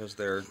mad because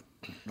they're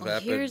Well,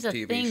 vapid here's a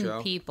TV thing,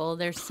 show. people.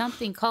 There's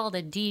something called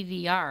a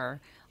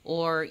DVR,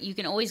 or you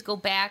can always go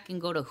back and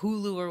go to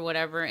Hulu or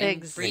whatever and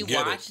Exactly. And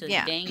get it. rewatch the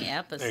Yeah. dang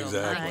episode.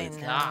 Exactly. My I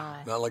know.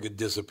 God. Not like it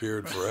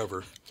disappeared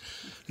forever.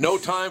 No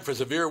time for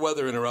severe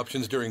weather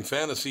interruptions during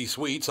fantasy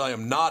suites. I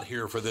am not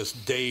here for this.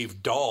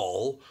 Dave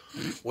Dahl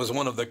was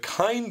one of the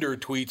kinder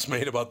tweets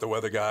made about the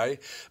weather guy.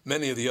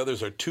 Many of the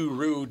others are too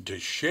rude to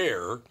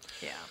share.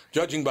 Yeah.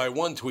 Judging by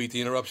one tweet,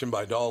 the interruption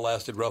by Dahl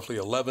lasted roughly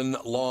 11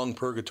 long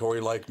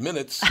purgatory-like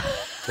minutes.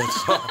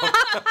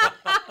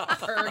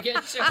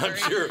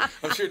 Purgatory.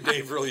 I'm sure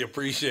Dave really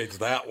appreciates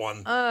that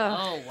one.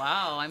 Oh,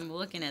 wow. I'm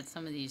looking at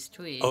some of these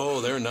tweets.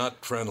 Oh, they're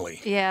not friendly.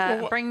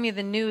 Yeah, Bring Me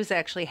the News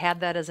actually had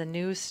that as a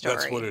news story.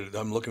 That's what it.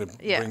 I'm looking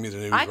at. Yeah. Bring Me the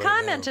News. I right now.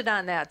 commented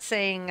on that,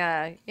 saying,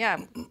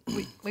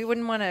 we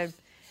wouldn't want to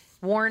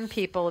warn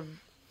people of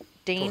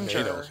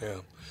danger. Tornadoes, yeah.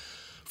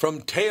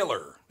 From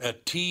Taylor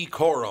at T.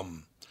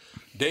 Corum.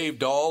 Dave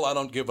Dahl, I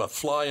don't give a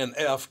flying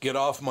F. Get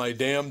off my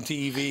damn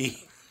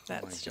TV.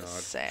 That's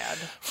just sad.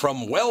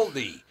 From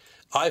Weldy.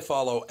 I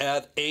follow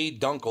at A.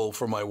 Dunkel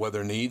for my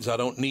weather needs. I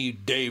don't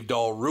need Dave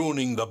Dahl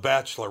ruining The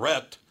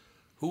Bachelorette.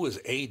 Who is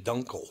A.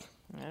 Dunkel?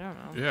 I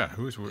don't know. Yeah,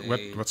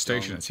 what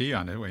station is he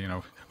on? You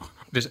know,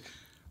 there's,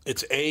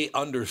 It's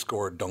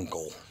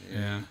A_Dunkel.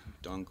 yeah.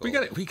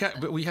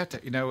 Dunkel. We have to,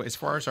 you know, as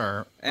far as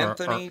our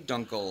Anthony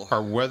Dunkel.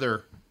 our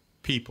weather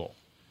people,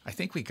 I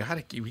think we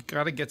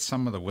gotta get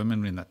some of the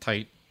women in the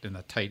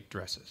tight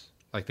dresses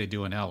like they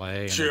do in L.A.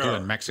 and they do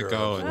in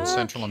Mexico and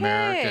Central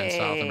America and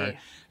South Okay. America.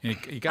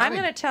 You gotta, I'm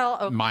going to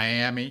tell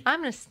Miami.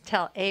 I'm going to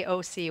tell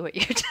AOC what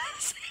you just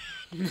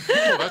said.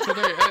 Well, that's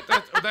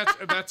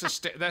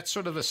what that's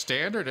sort of the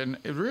standard, and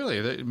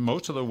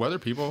most of the weather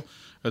people,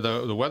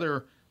 the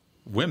weather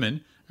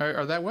women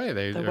are that way.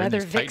 They're in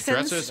weather these tight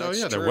vixens? dresses. Oh That's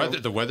yeah, true.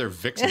 the weather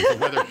vixens, the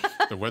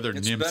weather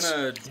It's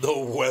nymphs. The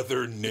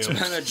weather nymphs. It's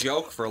been a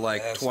joke for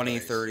like That's 20,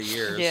 nice. 30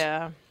 years.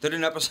 Yeah. Did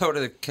an episode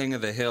of The King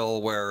of the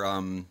Hill where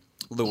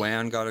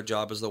Luann got a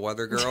job as the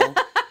weather girl,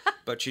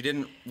 but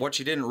what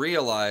she didn't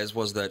realize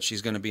was that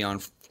she's going to be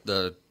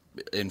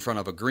in front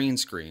of a green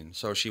screen.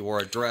 So she wore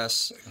a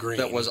dress Green.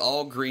 that was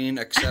all green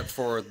except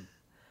for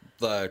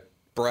the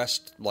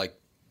breast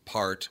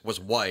part was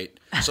white.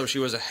 So she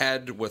was a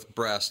head with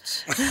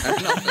breasts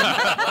and nothing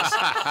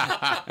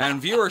else.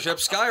 And viewership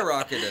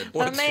skyrocketed.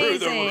 Went through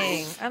the Amazing.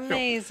 roof.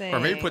 Amazing. Or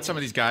maybe put some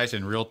of these guys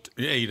in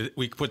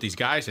we could put these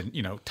guys in,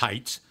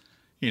 tights,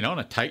 in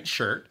a tight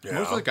shirt. Yeah.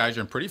 Most of the guys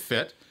are pretty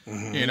fit.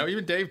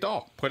 Even Dave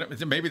Dahl.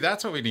 Maybe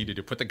that's what we need to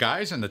do. Put the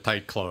guys in the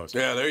tight clothes.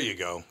 Yeah, there you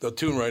go. They'll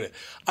tune right in.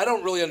 I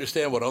don't really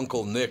understand what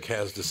Uncle Nick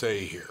has to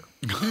say here.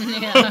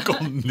 Uncle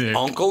Nick.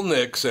 Uncle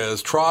Nick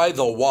says, try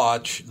the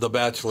watch The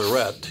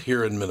Bachelorette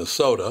here in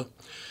Minnesota.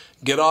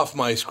 Get off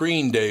my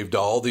screen, Dave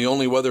Dahl. The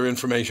only weather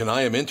information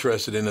I am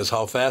interested in is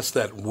how fast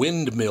that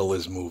windmill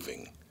is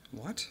moving.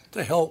 What?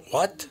 The hell?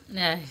 What?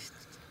 Yeah.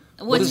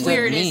 does What's that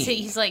weird mean? is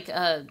he's like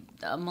a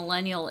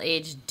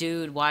millennial-aged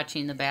dude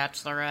watching The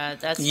Bachelorette.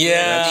 That's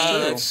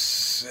Yeah, weird.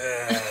 it's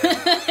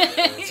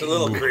a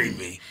little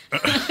creepy.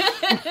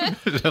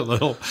 A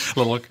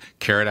little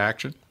carrot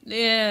action.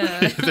 Yeah.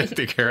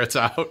 The carrot's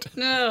out.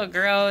 No,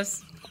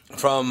 gross.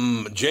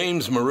 From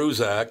James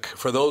Maruzak,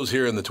 for those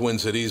here in the Twin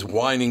Cities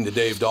whining to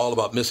Dave Dahl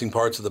about missing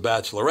parts of The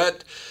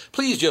Bachelorette,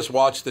 please just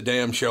watch the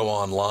damn show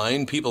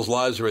online. People's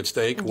lives are at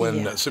stake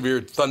when severe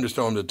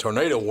thunderstorms and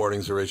tornado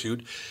warnings are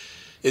issued.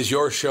 Is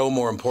your show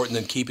more important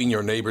than keeping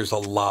your neighbors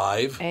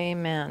alive?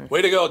 Amen.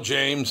 Way to go,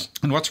 James.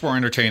 And what's more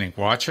entertaining,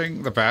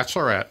 watching The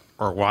Bachelorette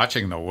or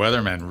watching the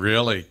weathermen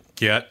really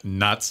get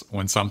nuts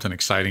when something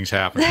exciting's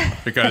happening?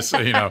 Because,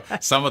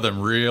 some of them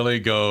really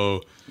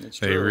go,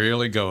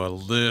 really go a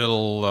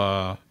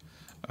little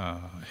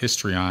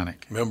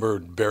histrionic. Remember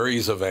Barry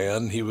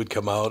Zavan? He would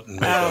come out and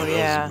make Oh, those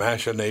yeah.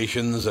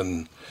 machinations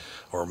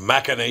or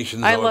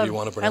machinations, however you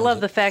want to I pronounce love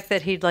it. the fact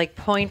that he'd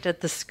point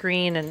at the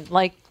screen and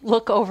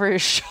look over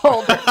his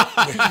shoulder.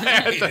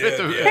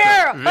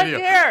 Here, look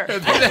here.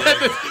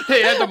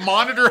 They had the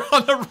monitor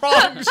on the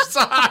wrong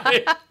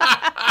side.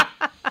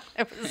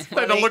 It was They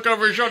had to funny. look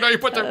over your shoulder. Now you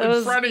put them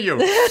in front of you.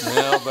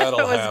 Well, that'll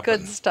It was happen.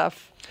 good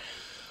stuff.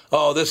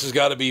 Oh, this has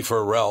got to be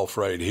for Ralph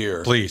right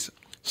here. Please.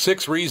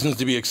 6 reasons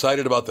to be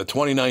excited about the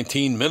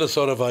 2019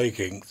 Minnesota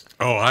Vikings.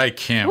 Oh, I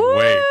can't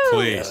wait.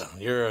 Please.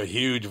 You're a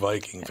huge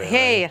Viking fan.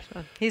 Hey,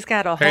 he's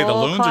got a Hey, the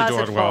whole Loons are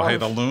closet doing well. full Hey, of-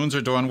 the Loons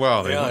are doing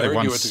well. Yeah, I They heard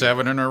won you at the-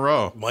 7 in a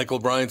row. Michael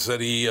Bryant said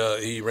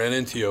he ran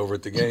into you over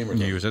at the game. Or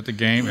He was at the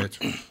game. It's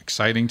an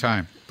exciting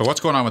time. But what's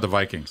going on with the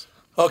Vikings?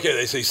 Okay,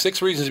 they say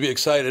 6 reasons to be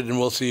excited, and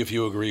we'll see if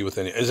you agree with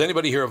any. Is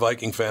anybody here a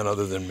Viking fan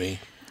other than me?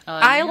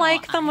 I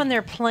like them when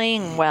they're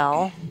playing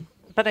well,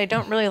 but I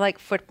don't really like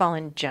football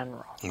in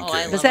general. I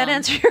Does love that them.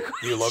 answer your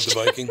question? You love the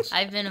Vikings?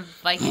 I've been a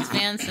Vikings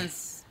fan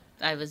since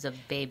I was a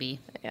baby.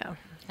 Yeah.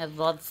 I've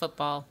loved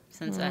football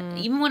since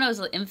even when I was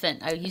an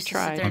infant. I used to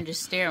sit there and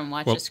just stare and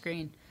watch the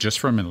screen. Just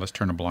for a minute, let's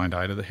turn a blind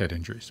eye to the head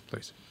injuries,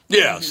 please.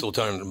 Yeah, still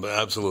time to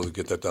absolutely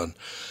get that done.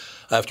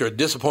 After a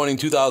disappointing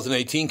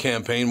 2018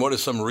 campaign, what are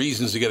some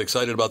reasons to get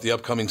excited about the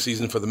upcoming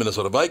season for the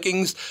Minnesota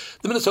Vikings?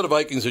 The Minnesota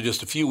Vikings are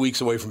just a few weeks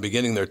away from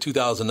beginning their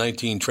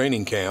 2019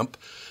 training camp.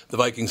 The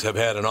Vikings have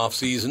had an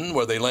offseason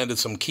where they landed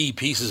some key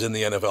pieces in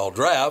the NFL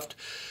draft.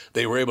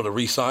 They were able to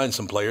re-sign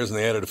some players, and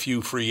they added a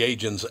few free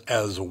agents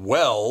as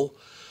well.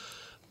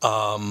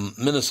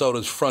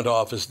 Minnesota's front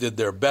office did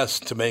their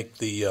best to make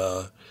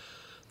the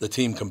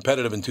team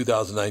competitive in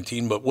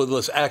 2019, but will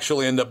this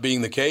actually end up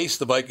being the case?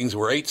 The Vikings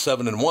were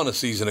 8-7-1 a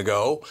season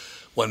ago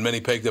when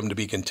many pegged them to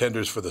be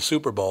contenders for the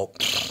Super Bowl.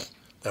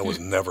 That was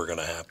never going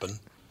to happen.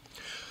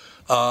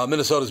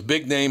 Minnesota's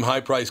big-name,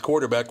 high-priced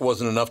quarterback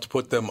wasn't enough to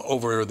put them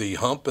over the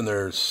hump, and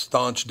their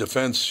staunch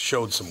defense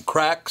showed some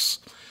cracks.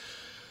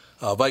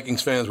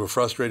 Vikings fans were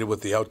frustrated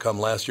with the outcome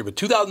last year, but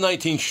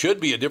 2019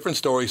 should be a different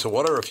story. So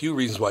what are a few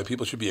reasons why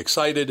people should be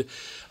excited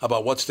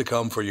about what's to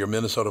come for your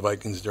Minnesota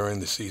Vikings during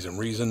the season?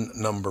 Reason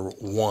number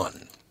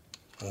 1.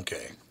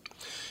 Okay.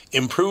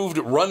 Improved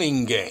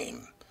running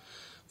game.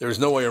 There's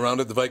no way around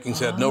it. The Vikings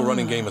had no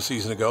running game a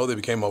season ago. They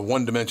became a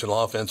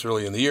one-dimensional offense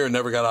early in the year and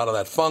never got out of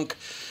that funk.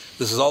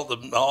 This has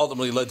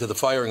ultimately led to the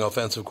firing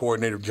offensive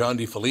coordinator John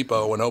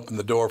DeFilippo and opened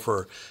the door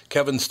for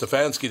Kevin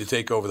Stefanski to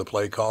take over the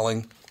play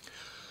calling.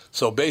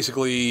 So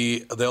basically,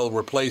 they'll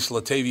replace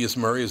Latavius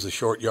Murray as the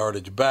short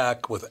yardage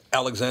back with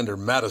Alexander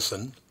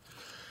Madison.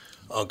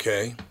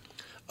 Okay.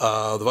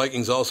 The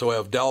Vikings also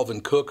have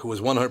Dalvin Cook, who is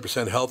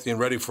 100% healthy and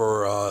ready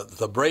for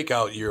the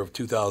breakout year of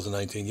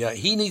 2019. Yeah,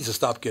 he needs to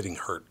stop getting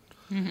hurt.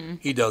 Mm-hmm.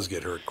 He does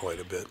get hurt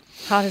quite a bit.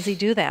 How does he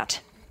do that?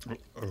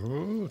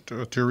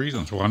 Two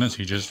reasons. One is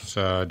he's just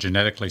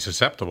genetically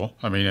susceptible.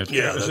 I mean,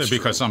 it's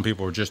because some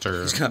people are just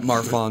He's got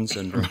Marfan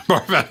syndrome.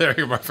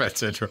 Marfan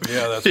syndrome.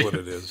 Yeah, that's what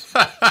it is.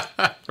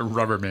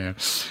 Rubber man.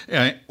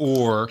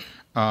 Or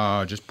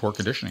just poor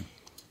conditioning.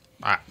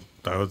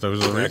 Those are the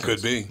reasons. That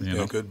could be. You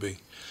know? It could be.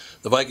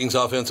 The Vikings'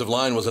 offensive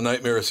line was a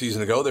nightmare a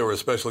season ago. They were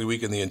especially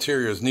weak in the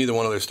interiors. Neither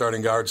one of their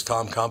starting guards,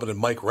 Tom Compton and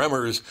Mike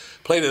Remmers,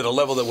 played at a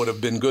level that would have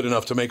been good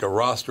enough to make a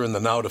roster in the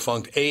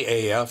now-defunct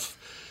AAF.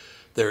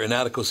 Their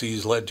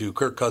inadequacies led to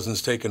Kirk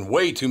Cousins taking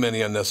way too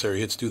many unnecessary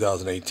hits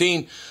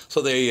 2018,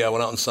 so they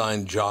went out and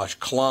signed Josh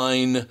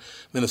Klein.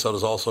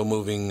 Minnesota's also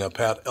moving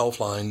Pat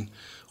Elflein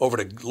over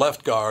to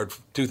left guard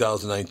for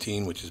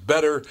 2019, which is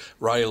better.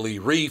 Riley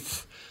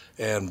Reif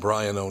and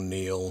Brian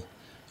O'Neill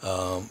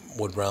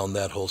would round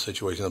that whole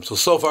situation up.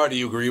 So far, do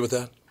you agree with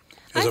that?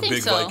 As a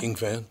big Viking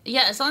fan?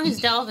 Yeah, as long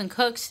as Dalvin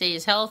Cook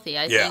stays healthy,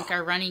 I think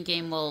our running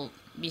game will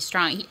be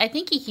strong. I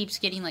think he keeps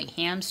getting like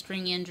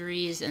hamstring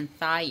injuries and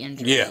thigh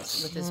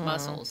injuries with his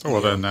muscles.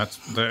 Well, then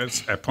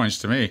that points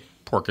to me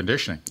poor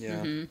conditioning. Yeah.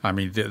 Mm-hmm. I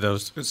mean,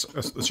 those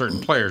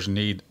certain players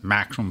need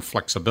maximum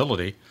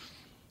flexibility.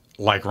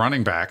 Like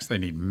running backs, they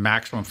need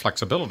maximum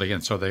flexibility,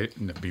 and so they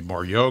be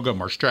more yoga,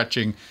 more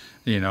stretching,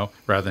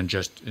 rather than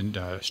just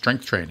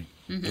strength training.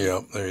 Mm-hmm.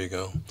 Yeah, there you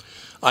go.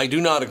 I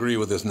do not agree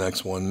with this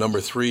next one. Number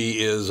 3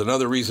 is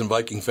another reason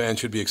Viking fans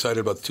should be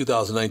excited about the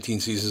 2019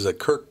 season is that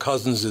Kirk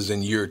Cousins is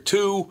in year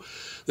 2.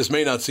 This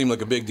may not seem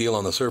like a big deal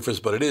on the surface,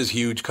 but it is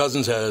huge.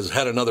 Cousins has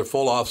had another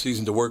full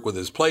offseason to work with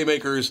his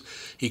playmakers.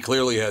 He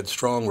clearly had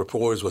strong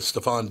rapport with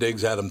Stephon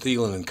Diggs, Adam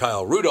Thielen, and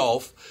Kyle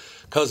Rudolph.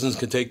 Cousins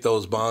can take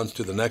those bonds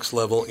to the next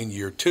level in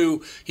year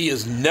 2. He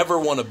has never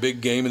won a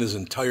big game in his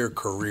entire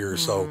career,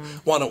 so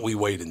why don't we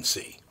wait and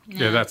see?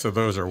 Yeah,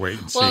 those are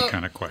wait and see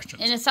kind of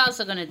questions. And it's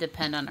also going to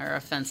depend on our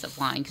offensive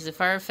line, because if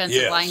our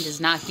offensive line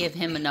does not give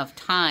him enough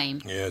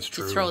time to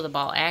throw the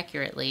ball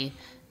accurately,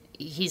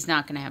 he's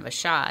not going to have a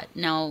shot.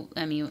 Now,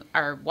 I mean,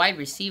 our wide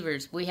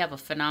receivers, we have a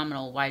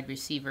phenomenal wide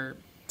receiver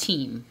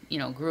team,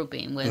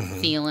 grouping with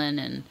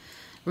Thielen and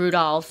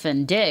Rudolph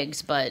and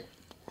Diggs, but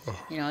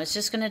it's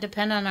just going to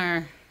depend on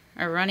our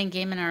running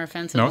game and our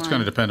offensive line. No, it's going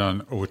to depend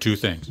on two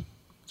things.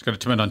 It's going to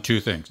depend on two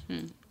things.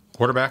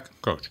 Quarterback,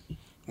 coach.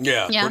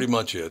 Yeah, pretty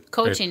much it.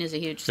 Coaching is a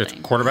huge thing. It's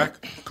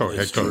quarterback, coach,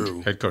 It's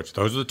true. head coach.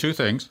 Those are the two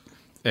things,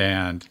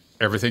 and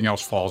everything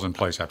else falls in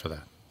place after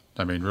that.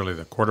 I mean, really,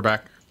 the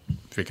quarterback,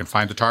 if he can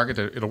find the target,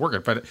 it'll work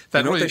it. But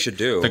that what they should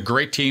do? The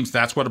great teams,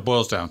 that's what it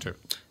boils down to.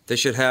 They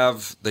should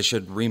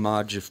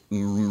remodify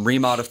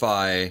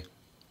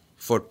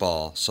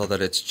football so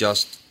that it's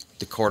just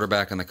the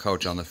quarterback and the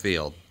coach on the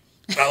field.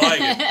 I like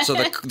it. So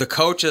the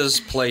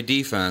coaches play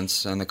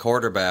defense, and the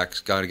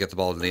quarterback's got to get the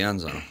ball to the end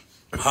zone.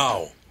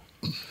 How?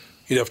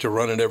 You'd have to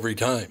run it every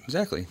time.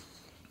 Exactly.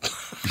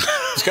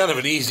 It's kind of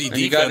an easy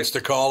defense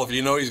to call if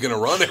you know he's going to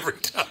run every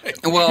time.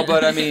 Well,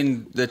 but I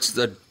mean, it's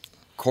the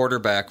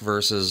quarterback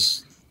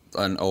versus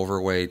an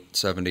overweight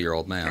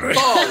 70-year-old man. Oh,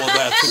 well,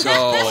 that's a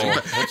good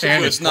point. That's a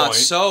good It's not point.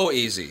 so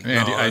easy.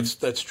 Andy, No,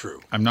 that's true.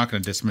 I'm not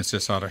going to dismiss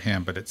this out of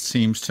hand, but it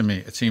seems to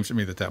me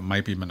that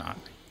might be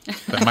monotony.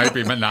 That might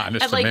be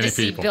monotonous I'd to like many to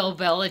see people. Bill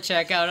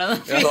Belichick out on the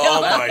field.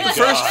 Oh, my God.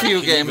 First few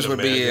Can you games even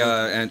would be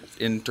imagine?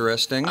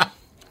 interesting.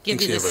 Give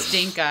you the Give it-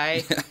 stink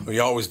eye. He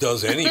always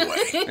does anyway.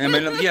 I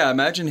mean, yeah,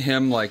 imagine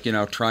him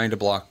trying to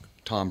block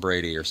Tom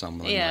Brady or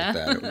something Yeah. like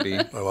that. It would be.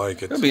 I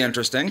like it. It'd be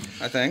interesting,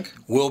 I think.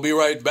 We'll be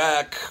right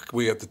back.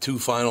 We have the two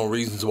final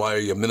reasons why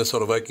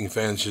Minnesota Viking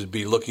fans should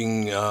be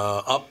looking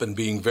up and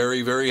being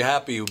very, very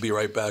happy. We'll be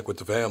right back with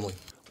the family.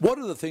 What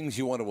are the things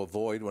you want to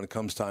avoid when it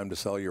comes time to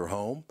sell your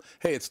home?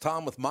 Hey, it's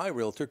Tom with my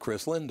realtor,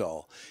 Chris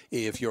Lindahl.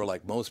 If you're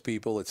like most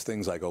people, it's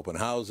things like open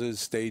houses,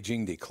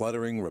 staging,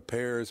 decluttering,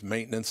 repairs,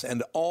 maintenance,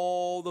 and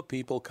all the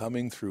people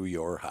coming through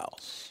your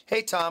house.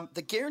 Hey, Tom,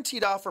 the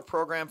Guaranteed Offer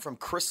program from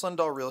Chris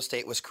Lindahl Real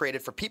Estate was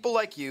created for people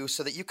like you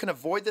so that you can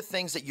avoid the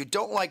things that you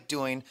don't like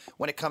doing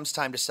when it comes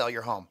time to sell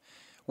your home.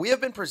 We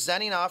have been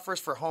presenting offers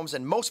for homes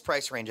in most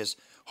price ranges.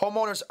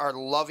 Homeowners are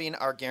loving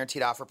our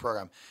Guaranteed Offer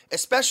program,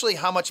 especially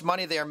how much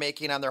money they are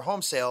making on their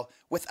home sale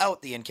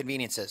without the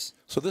inconveniences.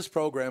 So this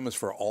program is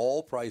for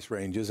all price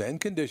ranges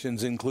and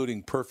conditions,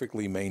 including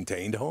perfectly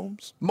maintained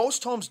homes?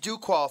 Most homes do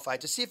qualify.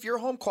 To see if your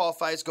home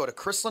qualifies, go to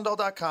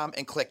chrislindahl.com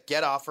and click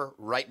Get Offer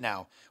right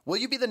now. Will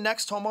you be the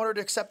next homeowner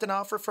to accept an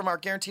offer from our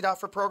Guaranteed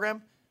Offer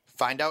program?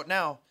 Find out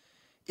now.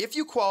 If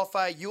you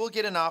qualify, you will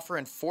get an offer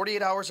in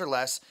 48 hours or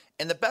less,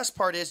 and the best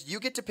part is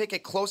you get to pick a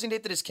closing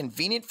date that is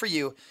convenient for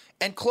you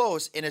and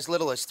close in as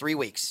little as 3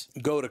 weeks.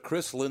 Go to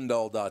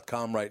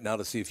chrislindahl.com right now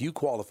to see if you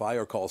qualify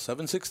or call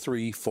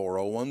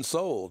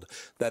 763-401-SOLD.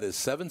 That is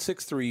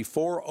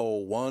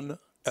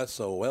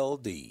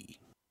 763-401-SOLD.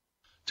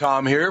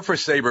 Tom here for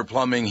Sabre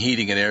Plumbing,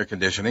 Heating, and Air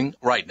Conditioning.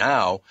 Right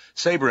now,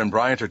 Sabre and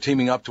Bryant are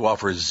teaming up to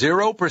offer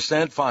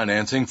 0%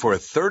 financing for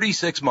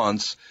 36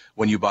 months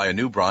when you buy a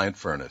new Bryant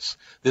furnace.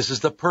 This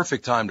is the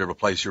perfect time to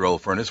replace your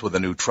old furnace with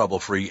a new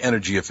trouble-free,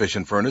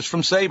 energy-efficient furnace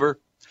from Sabre.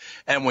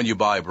 And when you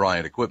buy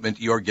Bryant equipment,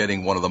 you're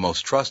getting one of the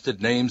most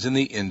trusted names in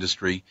the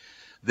industry.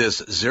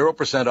 This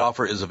 0%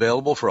 offer is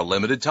available for a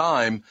limited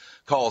time.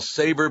 Call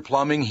Sabre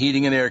Plumbing,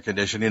 Heating, and Air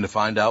Conditioning to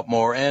find out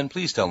more, and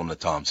please tell them that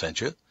Tom sent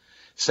you.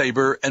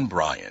 Sabre and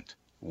Bryant,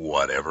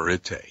 whatever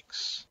it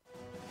takes.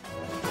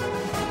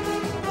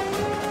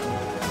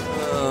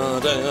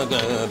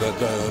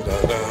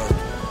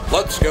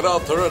 Let's get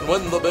out there and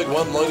win the big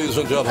one, ladies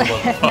and gentlemen.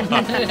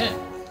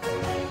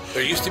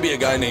 There used to be a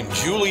guy named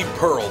Julie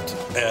Perlt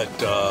at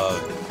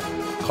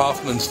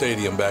Kauffman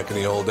Stadium back in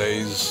the old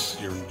days,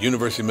 your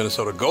University of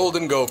Minnesota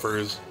Golden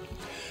Gophers.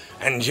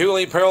 And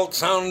Julie Perlt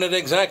sounded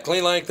exactly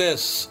like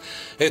this.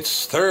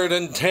 It's 3rd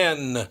and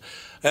 10,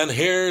 and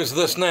here's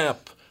the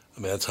snap. I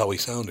mean, that's how he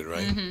sounded,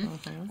 right?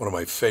 Mm-hmm. One of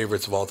my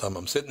favorites of all time.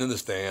 I'm sitting in the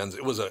stands.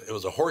 It was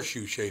a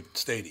horseshoe-shaped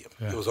stadium.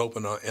 Yeah. It was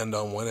open end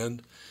on one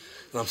end.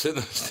 And I'm sitting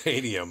in the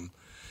stadium,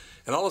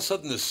 and all of a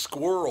sudden this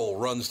squirrel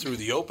runs through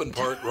the open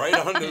part right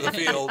onto the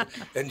field,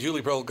 and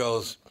Julie Perlt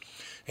goes,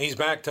 he's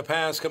back to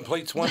pass,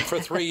 completes one for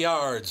 3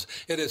 yards.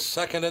 It is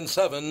 2nd and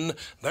 7.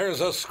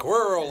 There's a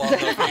squirrel on the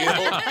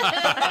field.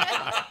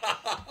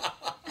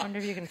 I wonder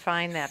if you can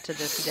find that to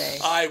this day.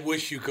 I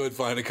wish you could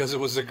find it because it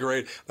was a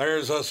great.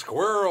 There's a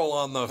squirrel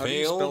on the How field. do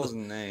you spell his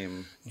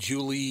name?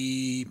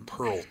 Julie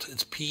Perlt.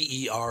 It's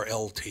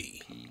Perlt.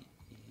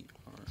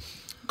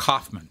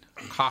 Kaufman.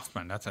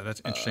 That's an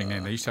interesting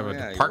name. They used to have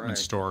a department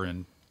store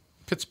in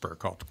Pittsburgh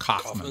called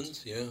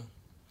Kaufman's. Yeah.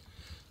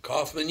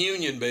 Kaufman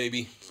Union,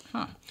 baby.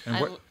 Huh.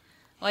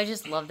 I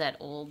just love that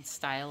old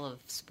style of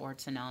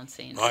sports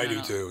announcing. I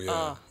do too,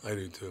 yeah. I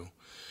do too.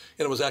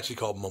 And it was actually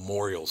called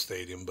Memorial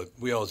Stadium, but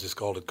we always just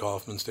called it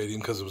Kauffman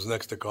Stadium because it was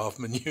next to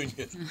Kaufman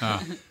Union.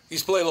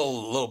 Used to play a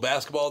little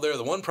basketball there.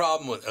 The one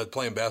problem with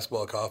playing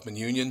basketball at Kaufman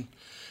Union,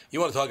 you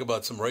want to talk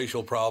about some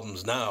racial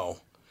problems now.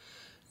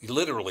 You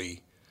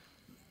literally,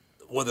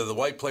 whether the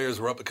white players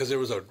were up, because there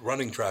was a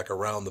running track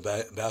around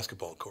the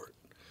basketball court.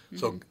 Mm-hmm.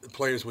 So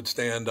players would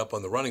stand up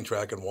on the running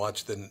track and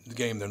watch the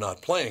game they're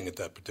not playing at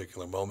that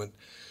particular moment.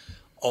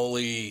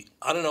 Only,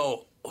 I don't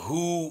know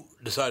who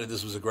decided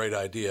this was a great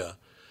idea,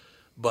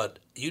 but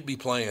you'd be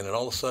playing, and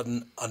all of a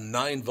sudden, a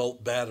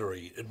 9-volt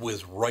battery it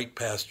whizzed right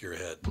past your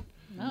head.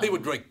 Oh. They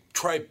would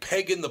try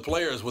pegging the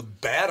players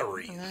with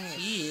batteries.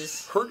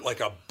 Jeez. Hurt like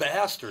a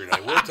bastard, I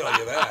will tell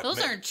you that.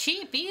 Those aren't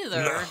cheap either.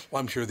 No, well,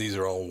 I'm sure these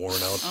are all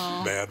worn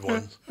out, bad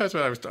ones. That's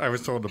what I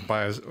was told to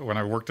buy when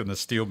I worked in the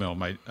steel mill.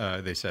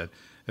 They said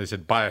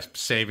buy a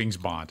savings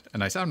bond,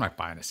 and I said I'm not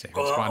buying a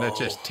savings bond. It's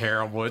just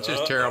terrible. It's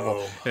just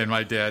terrible. And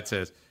my dad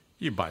says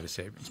you buy the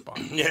savings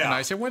bond. Yeah. And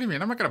I said, what do you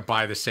mean? I'm not going to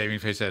buy the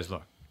savings. He says,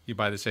 look. You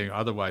buy the savings,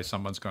 otherwise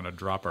someone's going to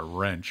drop a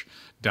wrench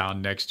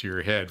down next to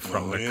your head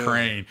from the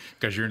crane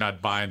because you're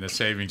not buying the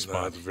savings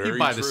bond. You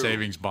buy the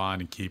savings bond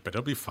and keep it;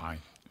 it'll be fine.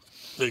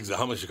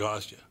 How much it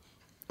cost you?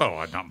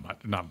 Oh, not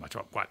much.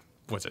 What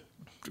was it?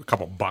 A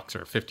couple bucks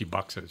or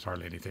 $50? It's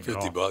hardly anything.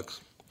 $50.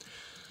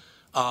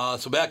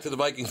 So back to the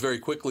Vikings very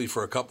quickly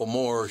for a couple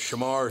more.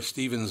 Shamar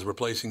Stevens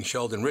replacing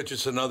Sheldon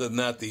Richardson. Other than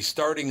that, the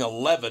starting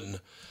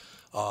 11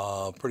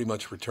 pretty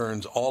much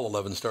returns all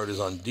 11 starters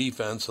on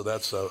defense, so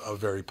that's a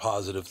very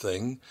positive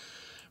thing.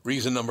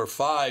 Reason number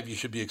 5, you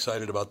should be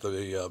excited about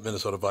the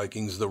Minnesota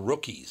Vikings, the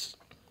rookies.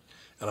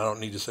 And I don't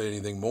need to say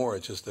anything more.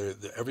 It's just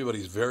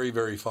everybody's very,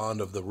 very fond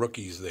of the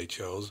rookies they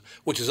chose,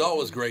 which is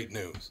always great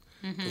news.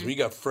 Because we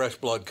got fresh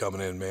blood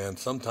coming in, man.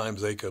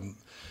 Sometimes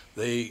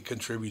they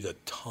contribute a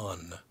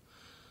ton.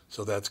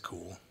 So that's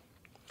cool.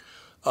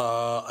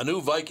 A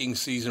new Vikings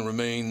season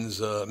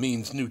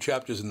means new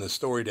chapters in the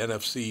storied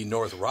NFC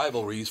North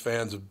rivalries.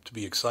 Fans are to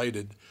be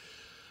excited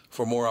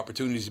for more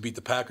opportunities to beat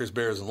the Packers,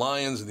 Bears, and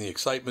Lions, and the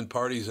excitement,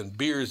 parties, and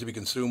beers to be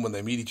consumed when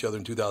they meet each other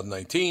in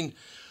 2019.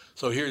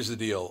 So here's the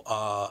deal.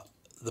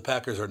 The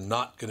Packers are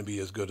not going to be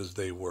as good as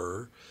they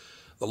were.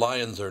 The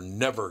Lions are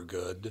never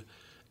good.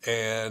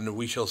 And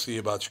we shall see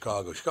about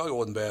Chicago. Chicago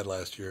wasn't bad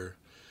last year.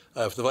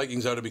 If the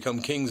Vikings are to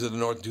become kings of the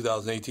North in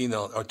 2019,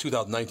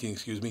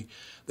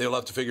 they'll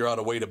have to figure out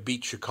a way to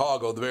beat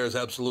Chicago. The Bears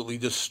absolutely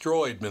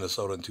destroyed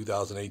Minnesota in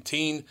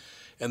 2018,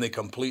 and they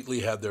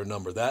completely had their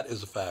number. That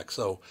is a fact.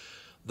 So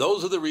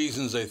those are the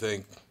reasons they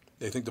think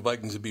the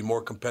Vikings would be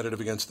more competitive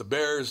against the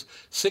Bears.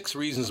 6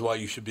 reasons why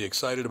you should be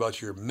excited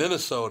about your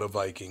Minnesota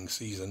Vikings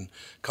season.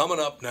 Coming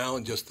up now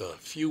in just a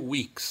few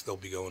weeks, they'll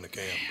be going to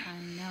camp. I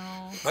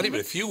know. Not even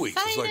a few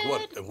weeks. It's like,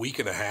 what, a week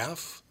and a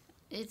half?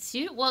 It's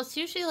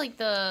usually like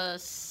the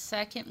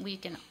second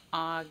week in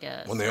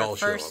August. When they all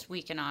show up. First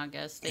week in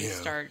August, they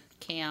start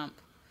camp.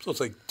 So it's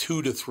like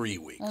 2 to 3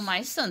 weeks. Well,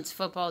 my son's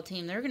football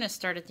team, they're going to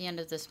start at the end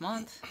of this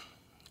month.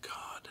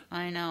 God.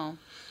 I know.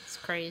 It's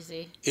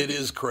crazy. It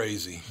is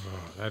crazy.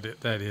 Oh,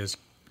 that is.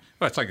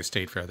 Well, it's like a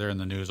state fair. They're in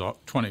the news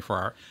 24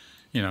 hour,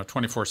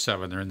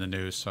 24/7. They're in the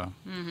news. So.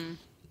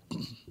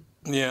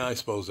 Yeah, I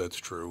suppose that's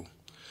true.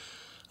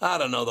 I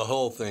don't know. The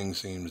whole thing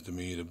seems to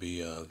me to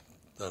be. I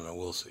don't know.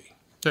 We'll see.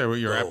 Yeah, well,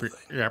 you're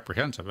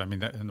apprehensive. I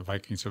mean, and the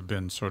Vikings have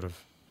been sort of,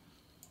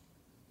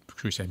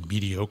 should we say,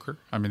 mediocre.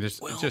 I mean,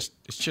 it's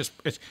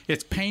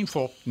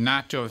painful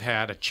not to have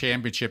had a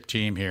championship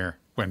team here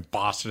when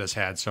Boston has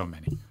had so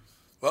many.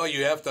 Well,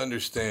 you have to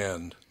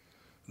understand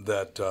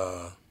that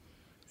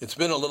it's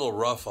been a little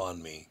rough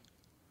on me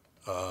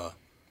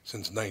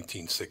since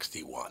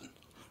 1961.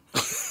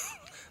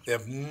 They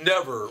have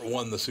never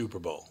won the Super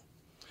Bowl.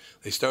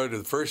 They started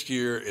the first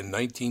year in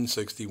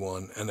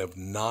 1961 and have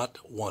not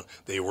won.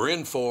 They were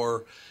in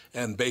 4,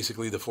 and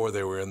basically the 4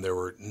 they were in, they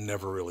were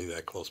never really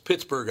that close.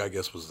 Pittsburgh, I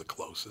guess, was the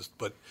closest,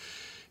 but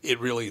it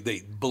really,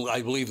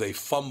 I believe they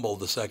fumbled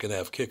the second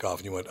half kickoff,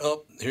 and you went,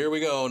 oh, here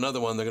we go,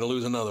 another one. They're going to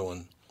lose another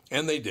one.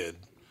 And they did,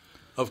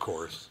 of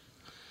course,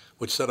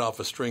 which set off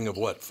a string of,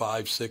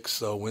 5,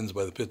 6 wins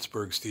by the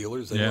Pittsburgh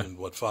Steelers. They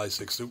won, 5,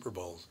 6 Super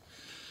Bowls.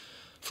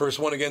 First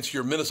one against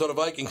your Minnesota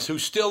Vikings, who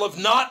still have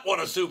not won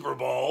a Super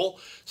Bowl.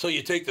 So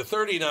you take the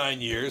 39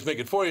 years, make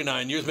it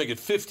 49 years, make it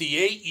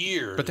 58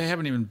 years. But they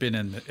haven't even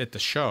been at the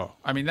show.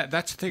 I mean,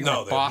 that's the thing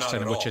about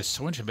Boston, which is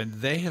so interesting.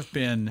 They have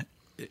been,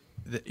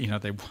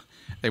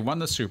 they won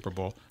the Super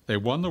Bowl. They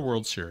won the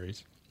World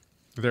Series.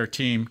 Their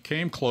team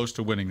came close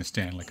to winning the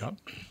Stanley Cup.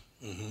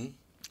 Mm-hmm.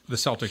 The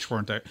Celtics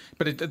weren't there,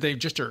 but they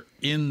just are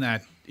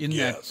at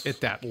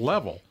that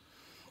level.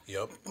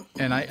 Yep.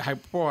 And I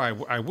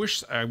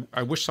wish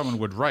someone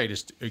would write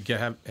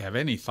have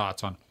any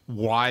thoughts on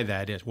why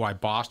that is, why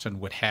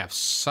Boston would have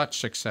such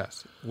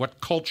success.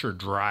 What culture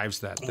drives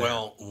that there?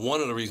 Well,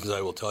 one of the reasons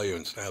I will tell you,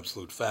 and it's an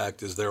absolute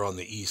fact, is they're on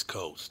the East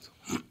Coast.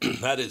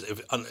 That is,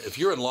 if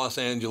you're in Los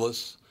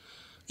Angeles,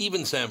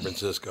 even San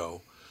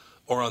Francisco,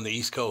 or on the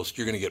East Coast,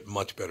 you're going to get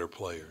much better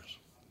players.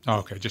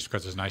 Okay, just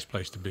because it's a nice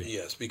place to be.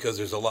 Yes, because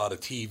there's a lot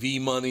of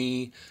TV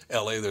money.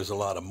 LA, there's a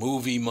lot of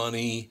movie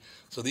money.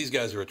 So these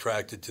guys are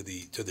attracted to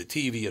the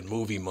TV and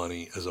movie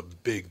money as a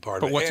big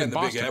part of it. What's and in the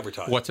Boston? Big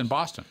advertising. What's in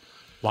Boston?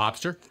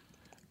 Lobster?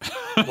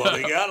 Well,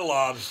 they got a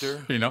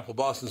lobster. Well,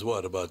 Boston's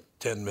about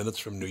 10 minutes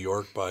from New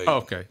York by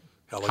okay.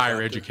 helicopter.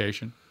 Higher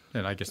education.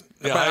 And I guess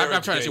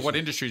I'm trying to see what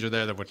industries are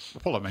there that would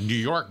pull them. And New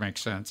York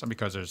makes sense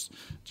because there's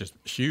just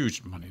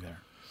huge money there.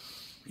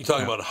 You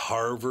talking about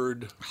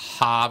Harvard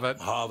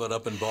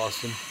up in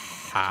Boston?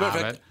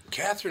 Harvard.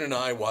 Catherine and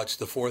I watched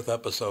the 4th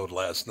episode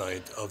last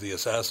night of the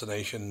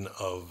assassination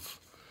of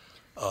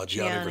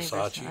Gianni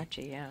Versace.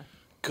 Yeah.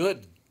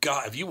 Good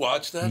God, have you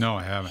watched that? No,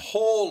 I haven't.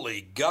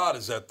 Holy God,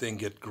 does that thing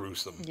get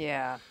gruesome?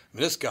 Yeah. I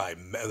mean, this guy,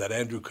 that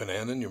Andrew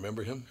Cunanan, you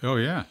remember him? Oh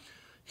yeah.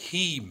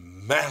 He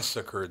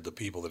massacred the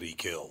people that he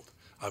killed.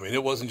 I mean,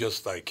 it wasn't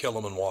just like kill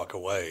them and walk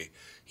away.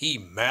 He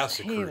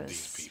massacred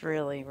these people.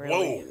 Really.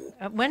 Whoa.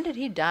 When did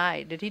he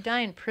die? Did he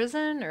die in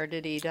prison or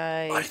did he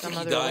die some other way? I think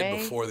he died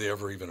before they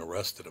ever even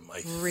arrested him.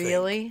 I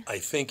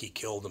think he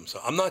killed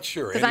himself. I'm not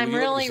sure. Because I'm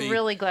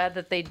really glad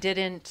that they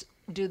didn't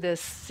do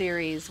this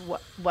series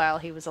while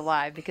he was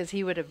alive because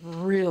he would have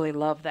really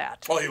loved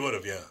that. Oh, he would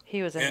have, yeah.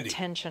 He was an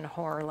attention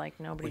whore like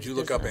nobody's Would you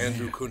look up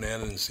Andrew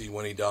Cunanan and see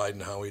when he died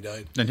and how he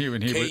died? And he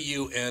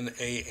Cunanen.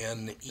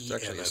 It's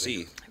actually a C. I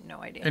have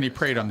no idea. And he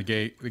preyed on the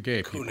gay people,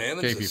 gay guys.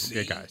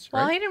 Right?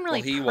 Well, he didn't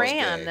really prey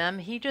on them.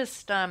 He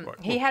just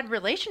he had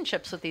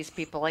relationships with these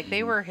people. Like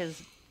they were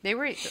his They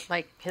were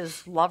like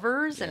his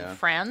lovers and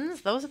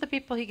friends. Those are the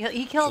people he killed.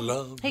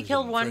 He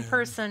killed one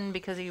person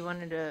because he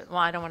wanted to. Well,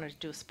 I don't want to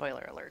do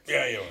spoiler alerts.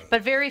 Yeah, you are.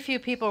 But very few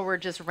people were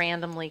just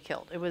randomly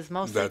killed. It was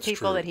mostly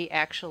people that he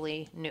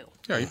actually knew.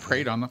 Yeah, he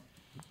preyed on the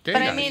gay But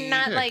guys. I mean,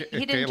 not like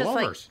he didn't just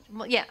lovers. like.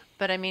 Well, yeah,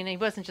 but I mean, he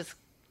wasn't just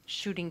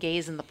shooting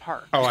gays in the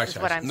park. Oh, I is see.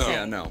 what I'm No,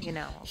 saying. no. You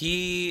know.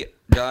 He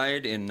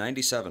died in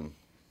 97,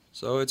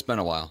 so it's been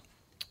a while.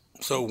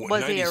 So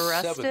Was he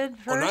arrested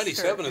Well, first,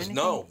 97 or is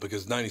no,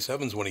 because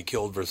 97 is when he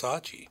killed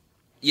Versace.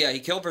 Yeah,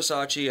 he killed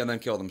Versace and then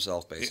killed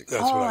himself, basically.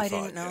 That's what I I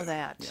thought. didn't know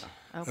that.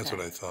 Okay. That's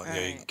what I thought. All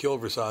Yeah, he right.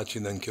 killed Versace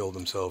and then killed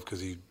himself because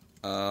he.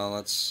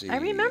 Let's see. I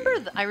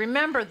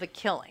remember the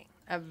killing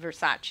of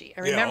Versace.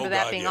 I remember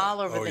that God, being yeah.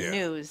 all over Oh, the yeah.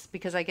 news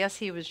because I guess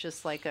he was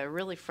just like a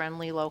really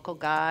friendly local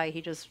guy.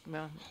 He just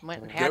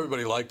went and had.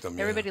 Everybody liked him.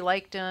 Yeah. Everybody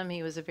liked him.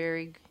 He was a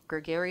very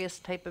gregarious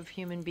type of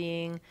human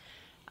being.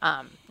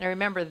 I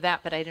remember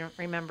that, but I didn't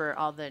remember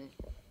all the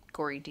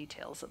gory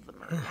details of the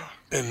murder.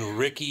 And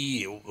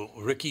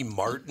Ricky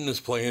Martin is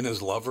playing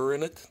his lover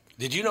in it.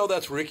 Did you know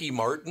that's Ricky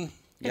Martin?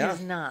 Yeah, It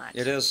is not.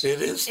 It is.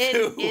 It is It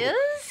too.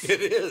 is?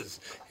 It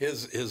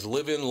is his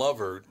live-in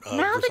lover.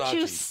 Now Versace, that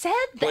you said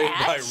played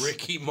that. by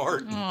Ricky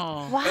Martin.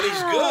 Wow. And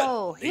he's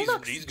good. He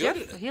looks he's good at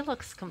different. it. He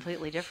looks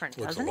completely different,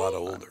 Looks a doesn't lot he?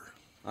 older.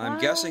 I'm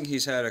guessing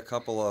he's had a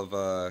couple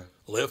of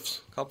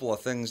Lifts.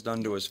 things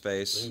done to his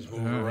face. He's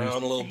moving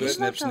around a little He bit.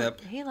 Snip, looked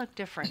snip. He looked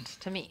different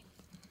to me.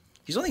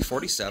 He's only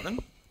 47.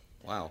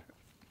 Wow.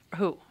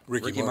 Who?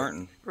 Ricky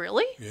Martin.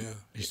 Really? Yeah.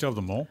 You still have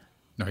the mole?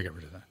 No, he got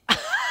rid of that.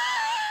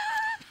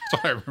 So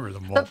I remember the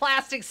mole. The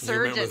plastic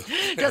surgeon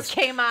just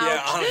came out.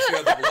 Yeah,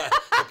 honestly,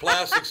 the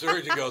plastic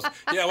surgeon goes,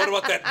 yeah, what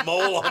about that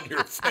mole on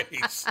your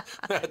face?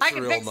 That's I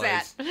can real fix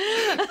nice.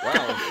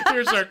 that. Wow.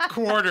 Here's a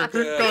quarter.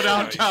 Go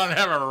downtown and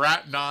have a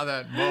rat gnaw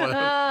that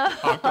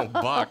mole. Uncle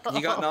Buck.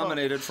 He got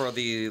nominated for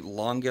the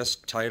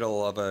longest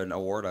title of an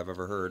award I've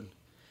ever heard.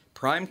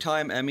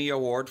 Primetime Emmy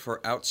Award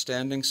for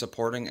Outstanding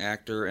Supporting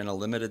Actor in a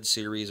Limited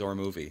Series or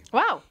Movie.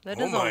 Wow, that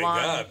Oh is a my long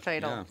God.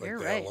 title. Yeah. Like You're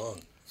that right.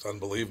 long. It's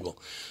unbelievable.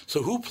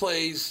 So who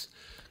plays,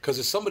 because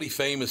it's somebody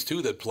famous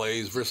too that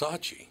plays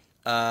Versace.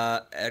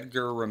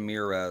 Edgar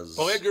Ramirez.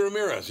 Oh, Edgar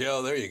Ramirez.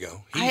 Yeah, there you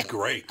go. He's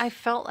great. I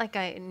felt like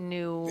I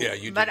knew. Yeah,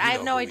 you do- But you I have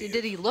know no who idea. he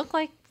Did is. he look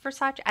like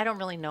Versace? I don't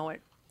really know what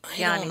I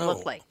Gianni don't know.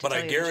 looked like. To But tell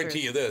I you the guarantee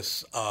truth. you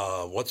this.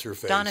 What's her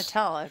face?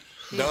 Donatella.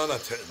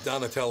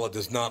 Donatella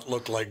does not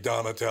look like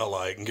Donatella.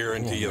 I can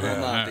guarantee you Well,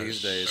 that. not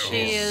these days.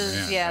 She is,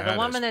 man, yeah. The that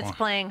woman is that's fun.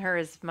 playing her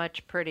is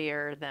much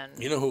prettier than.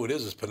 You know who it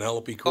is? It's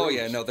Penelope Cruz. Oh,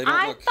 yeah, no, they don't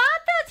I look, thought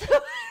that's who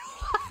it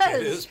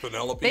was. It is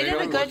Penelope They Cruz. did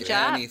a don't good look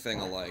job. anything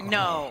alike.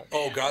 No.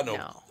 Oh, God, no.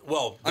 No.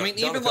 Well, I mean,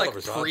 even Donatella like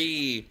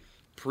Versace.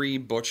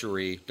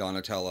 pre-butchery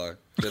Donatella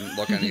didn't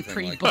look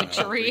anything like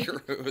Pre-butchery.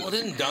 Penelope Cruz. Well,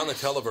 didn't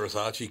Donatella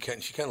Versace,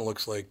 she kind of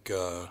looks like...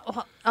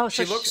 Oh, so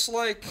She looks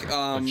like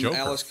Joker.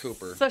 Alice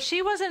Cooper. So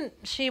she wasn't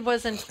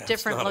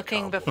different not a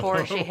looking compliment.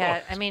 before she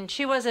had. I mean,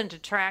 she wasn't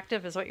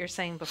attractive, is what you're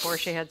saying, before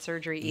she had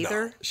surgery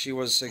either. She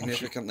was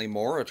significantly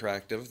more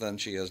attractive than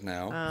she is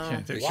now.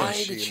 Yeah, Because Why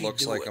she did she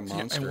looks do like it? a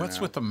monster And what's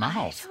now. with the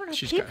mouth? I don't know.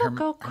 She's got People her-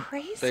 go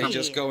crazy. They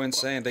just go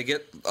insane. They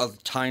get a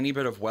tiny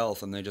bit of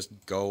wealth and they just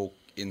go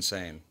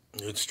insane.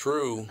 It's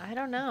true. I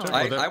don't know.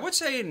 I would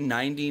say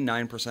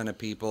 99% of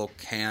people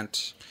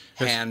can't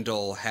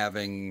handle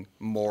having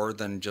more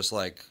than just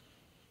like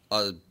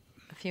a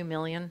A few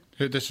million.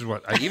 This is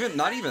what even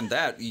not even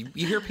that. You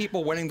hear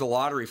people winning the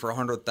lottery for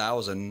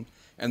 100,000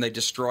 and they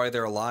destroy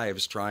their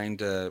lives trying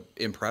to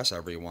impress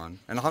everyone.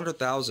 And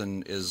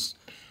 100,000 is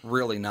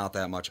really not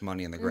that much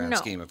money in the grand No.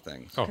 scheme of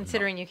things. Oh,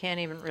 Considering you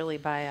can't even really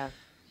buy a.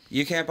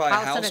 You can't buy a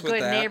House in house a with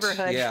good that. neighborhood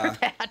for Yeah,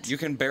 that. you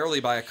can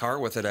barely buy a car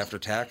with it after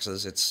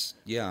taxes. It's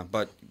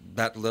but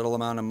that little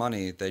amount of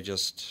money, they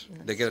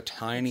get a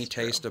tiny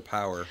taste of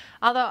power.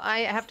 Although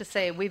I have to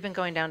say, we've been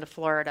going down to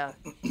Florida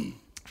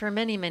for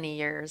many, many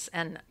years,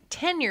 and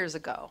 10 years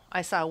ago,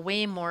 I saw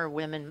way more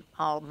women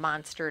all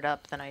monstered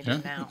up than I do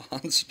now.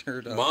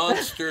 Monstered up.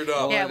 Monstered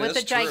up. Yeah, it with the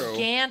is true.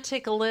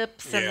 gigantic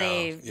lips,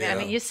 and Yeah, I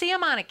mean, you see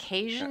them on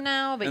occasion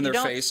now, but And you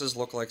their don't. faces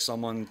look like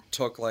someone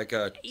took like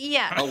a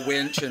Yeah.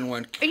 winch and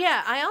went.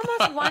 Yeah, I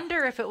almost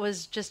wonder if it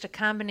was just a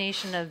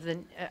combination of the.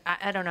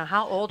 I don't know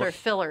how old are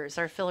fillers.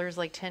 Are fillers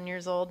like 10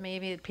 years old?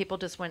 Maybe people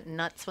just went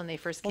nuts when they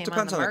first Well, came it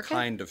depends on the on the market.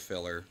 kind of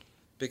filler,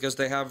 because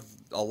they have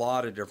a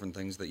lot of different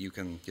things that you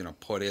can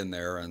put in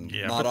there, and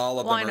Yeah, not but- all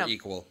of Well, I them are know.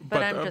 equal.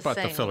 But I'm just but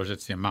saying. the fillers,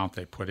 it's the amount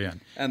they put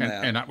in. And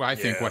that. I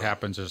think what Yeah.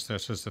 happens is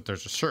that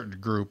there's a certain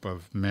group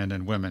of men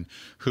and women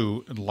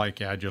who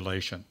like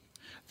adulation.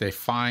 They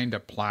find a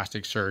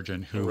plastic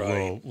surgeon who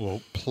Right.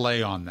 will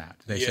play on that.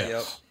 They say,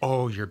 Yep.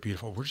 "Oh, you're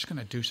beautiful. We're just going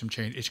to do some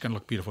change. It's going to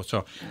look beautiful."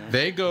 So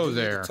they go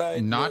there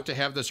tight not lip. to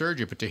have the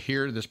surgery, but to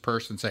hear this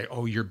person say,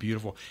 "Oh, you're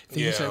beautiful."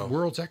 He's Yeah. a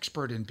world's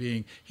expert in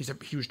being.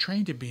 He was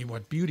trained to be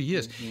what beauty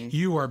is. Mm-hmm.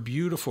 You are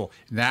beautiful.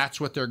 That's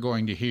what they're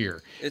going to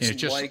hear. It's And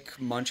just like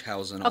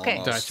Munchausen Okay,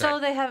 almost. That's so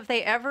right. have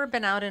they ever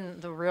been out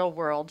in the real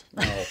world?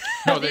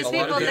 no, they, These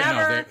people they- no,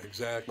 never- they-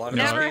 Exactly. A lot of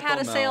Never people had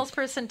a know.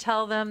 salesperson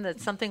tell them that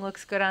something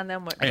looks good on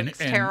them, what And- looks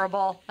and-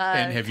 terrible.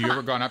 And have you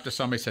ever gone up to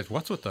somebody and said,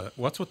 "What's with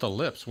the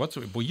lips? Well,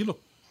 you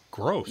look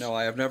gross." No,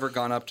 I have never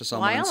gone up to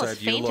someone and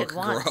said, "You look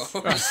gross."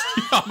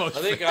 I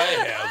think I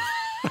have.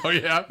 Oh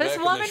yeah, this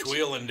back woman, in the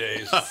Schwelen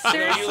days.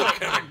 Seriously, You look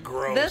kind of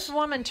gross. this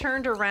woman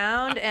turned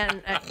around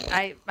and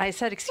I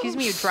said, "Excuse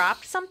me, you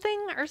dropped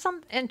something or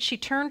something?" And she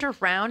turned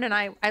around and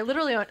I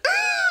literally went.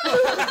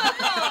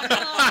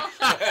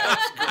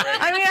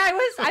 I mean,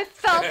 I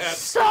felt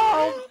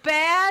so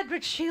bad,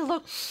 but she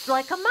looked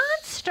like a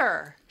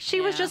monster. She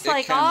was just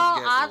like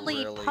all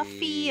oddly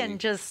puffy and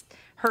just.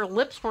 Her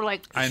lips were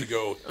like, I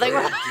go, like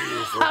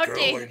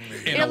pouting.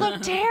 It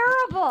looked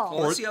terrible.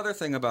 Well, that's the other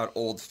thing about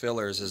old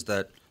fillers is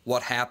that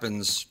what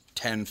happens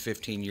 10,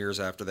 15 years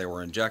after they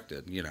were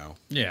injected, you know.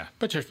 Yeah,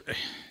 but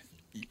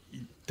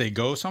they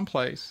go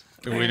someplace.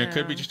 I mean, it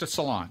could be just a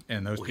salon,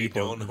 and those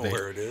people don't know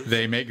where it is.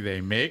 They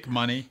make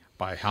money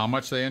by how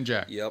much they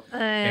inject. Yep.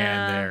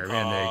 And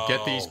they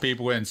get these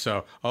people in.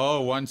 So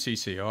 1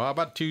 cc. Oh, how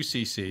about 2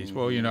 cc's?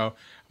 Well, you know,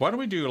 why don't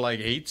we do like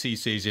 8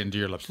 cc's into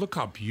your lips? Look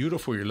how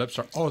beautiful your lips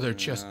are. Oh, they're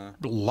just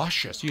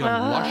luscious. You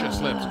have luscious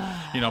lips.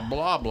 You know,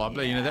 blah blah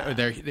blah. You know,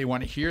 they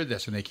want to hear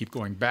this, and they keep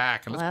going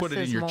back. And let's put it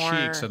in your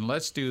cheeks, and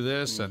let's do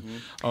this. And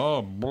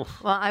well,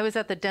 I was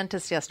at the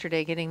dentist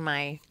yesterday getting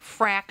my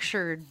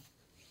fractured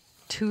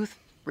tooth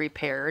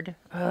repaired.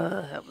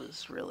 That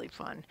was really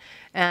fun.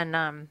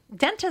 And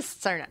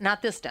dentists are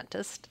not this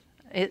dentist.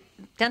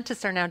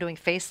 Dentists are now doing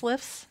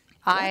facelifts,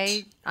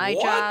 eye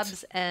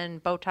jobs,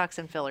 and Botox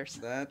and fillers.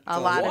 A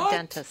lot of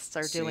dentists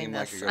are doing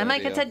this. I'm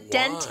like, it's a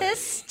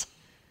dentist.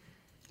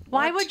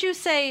 Why would you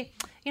say?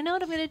 You know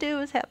what I'm going to do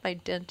is have my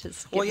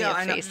dentist give me a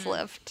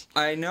facelift.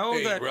 I know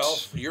hey, that.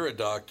 Ralph, you're a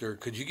doctor.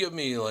 Could you give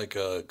me like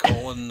a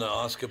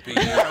colonoscopy?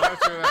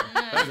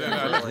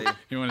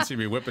 You want to see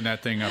me whipping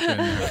that thing up in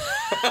there?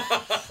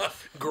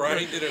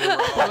 Grinding it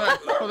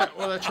around.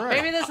 Well, that's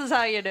right. Maybe this is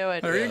how you do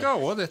it. There you go.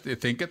 Well, they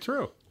think it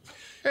through.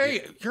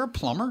 Hey, you're a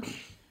plumber.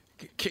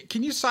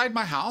 Can you side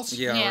my house?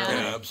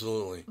 Yeah,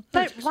 absolutely.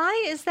 But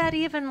why is that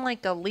even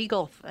like a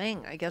legal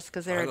thing? I guess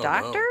because they're a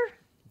doctor?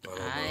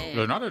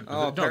 They're not a.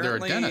 No, they're a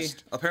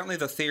dentist. Apparently,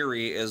 the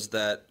theory is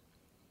that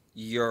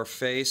your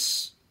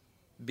face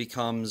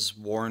becomes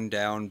worn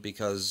down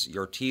because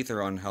your teeth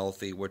are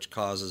unhealthy, which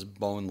causes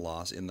bone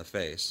loss in the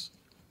face.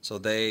 So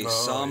they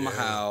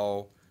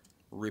somehow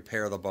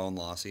repair the bone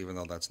loss, even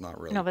though that's not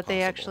really. No, but possible.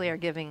 they actually are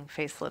giving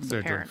facelifts.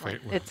 They're apparently,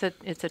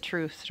 it's a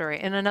true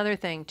story. And another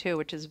thing too,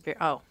 which is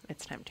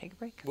it's time to take a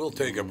break. We'll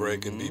take a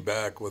break and be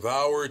back with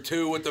hour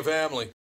 2 with the family.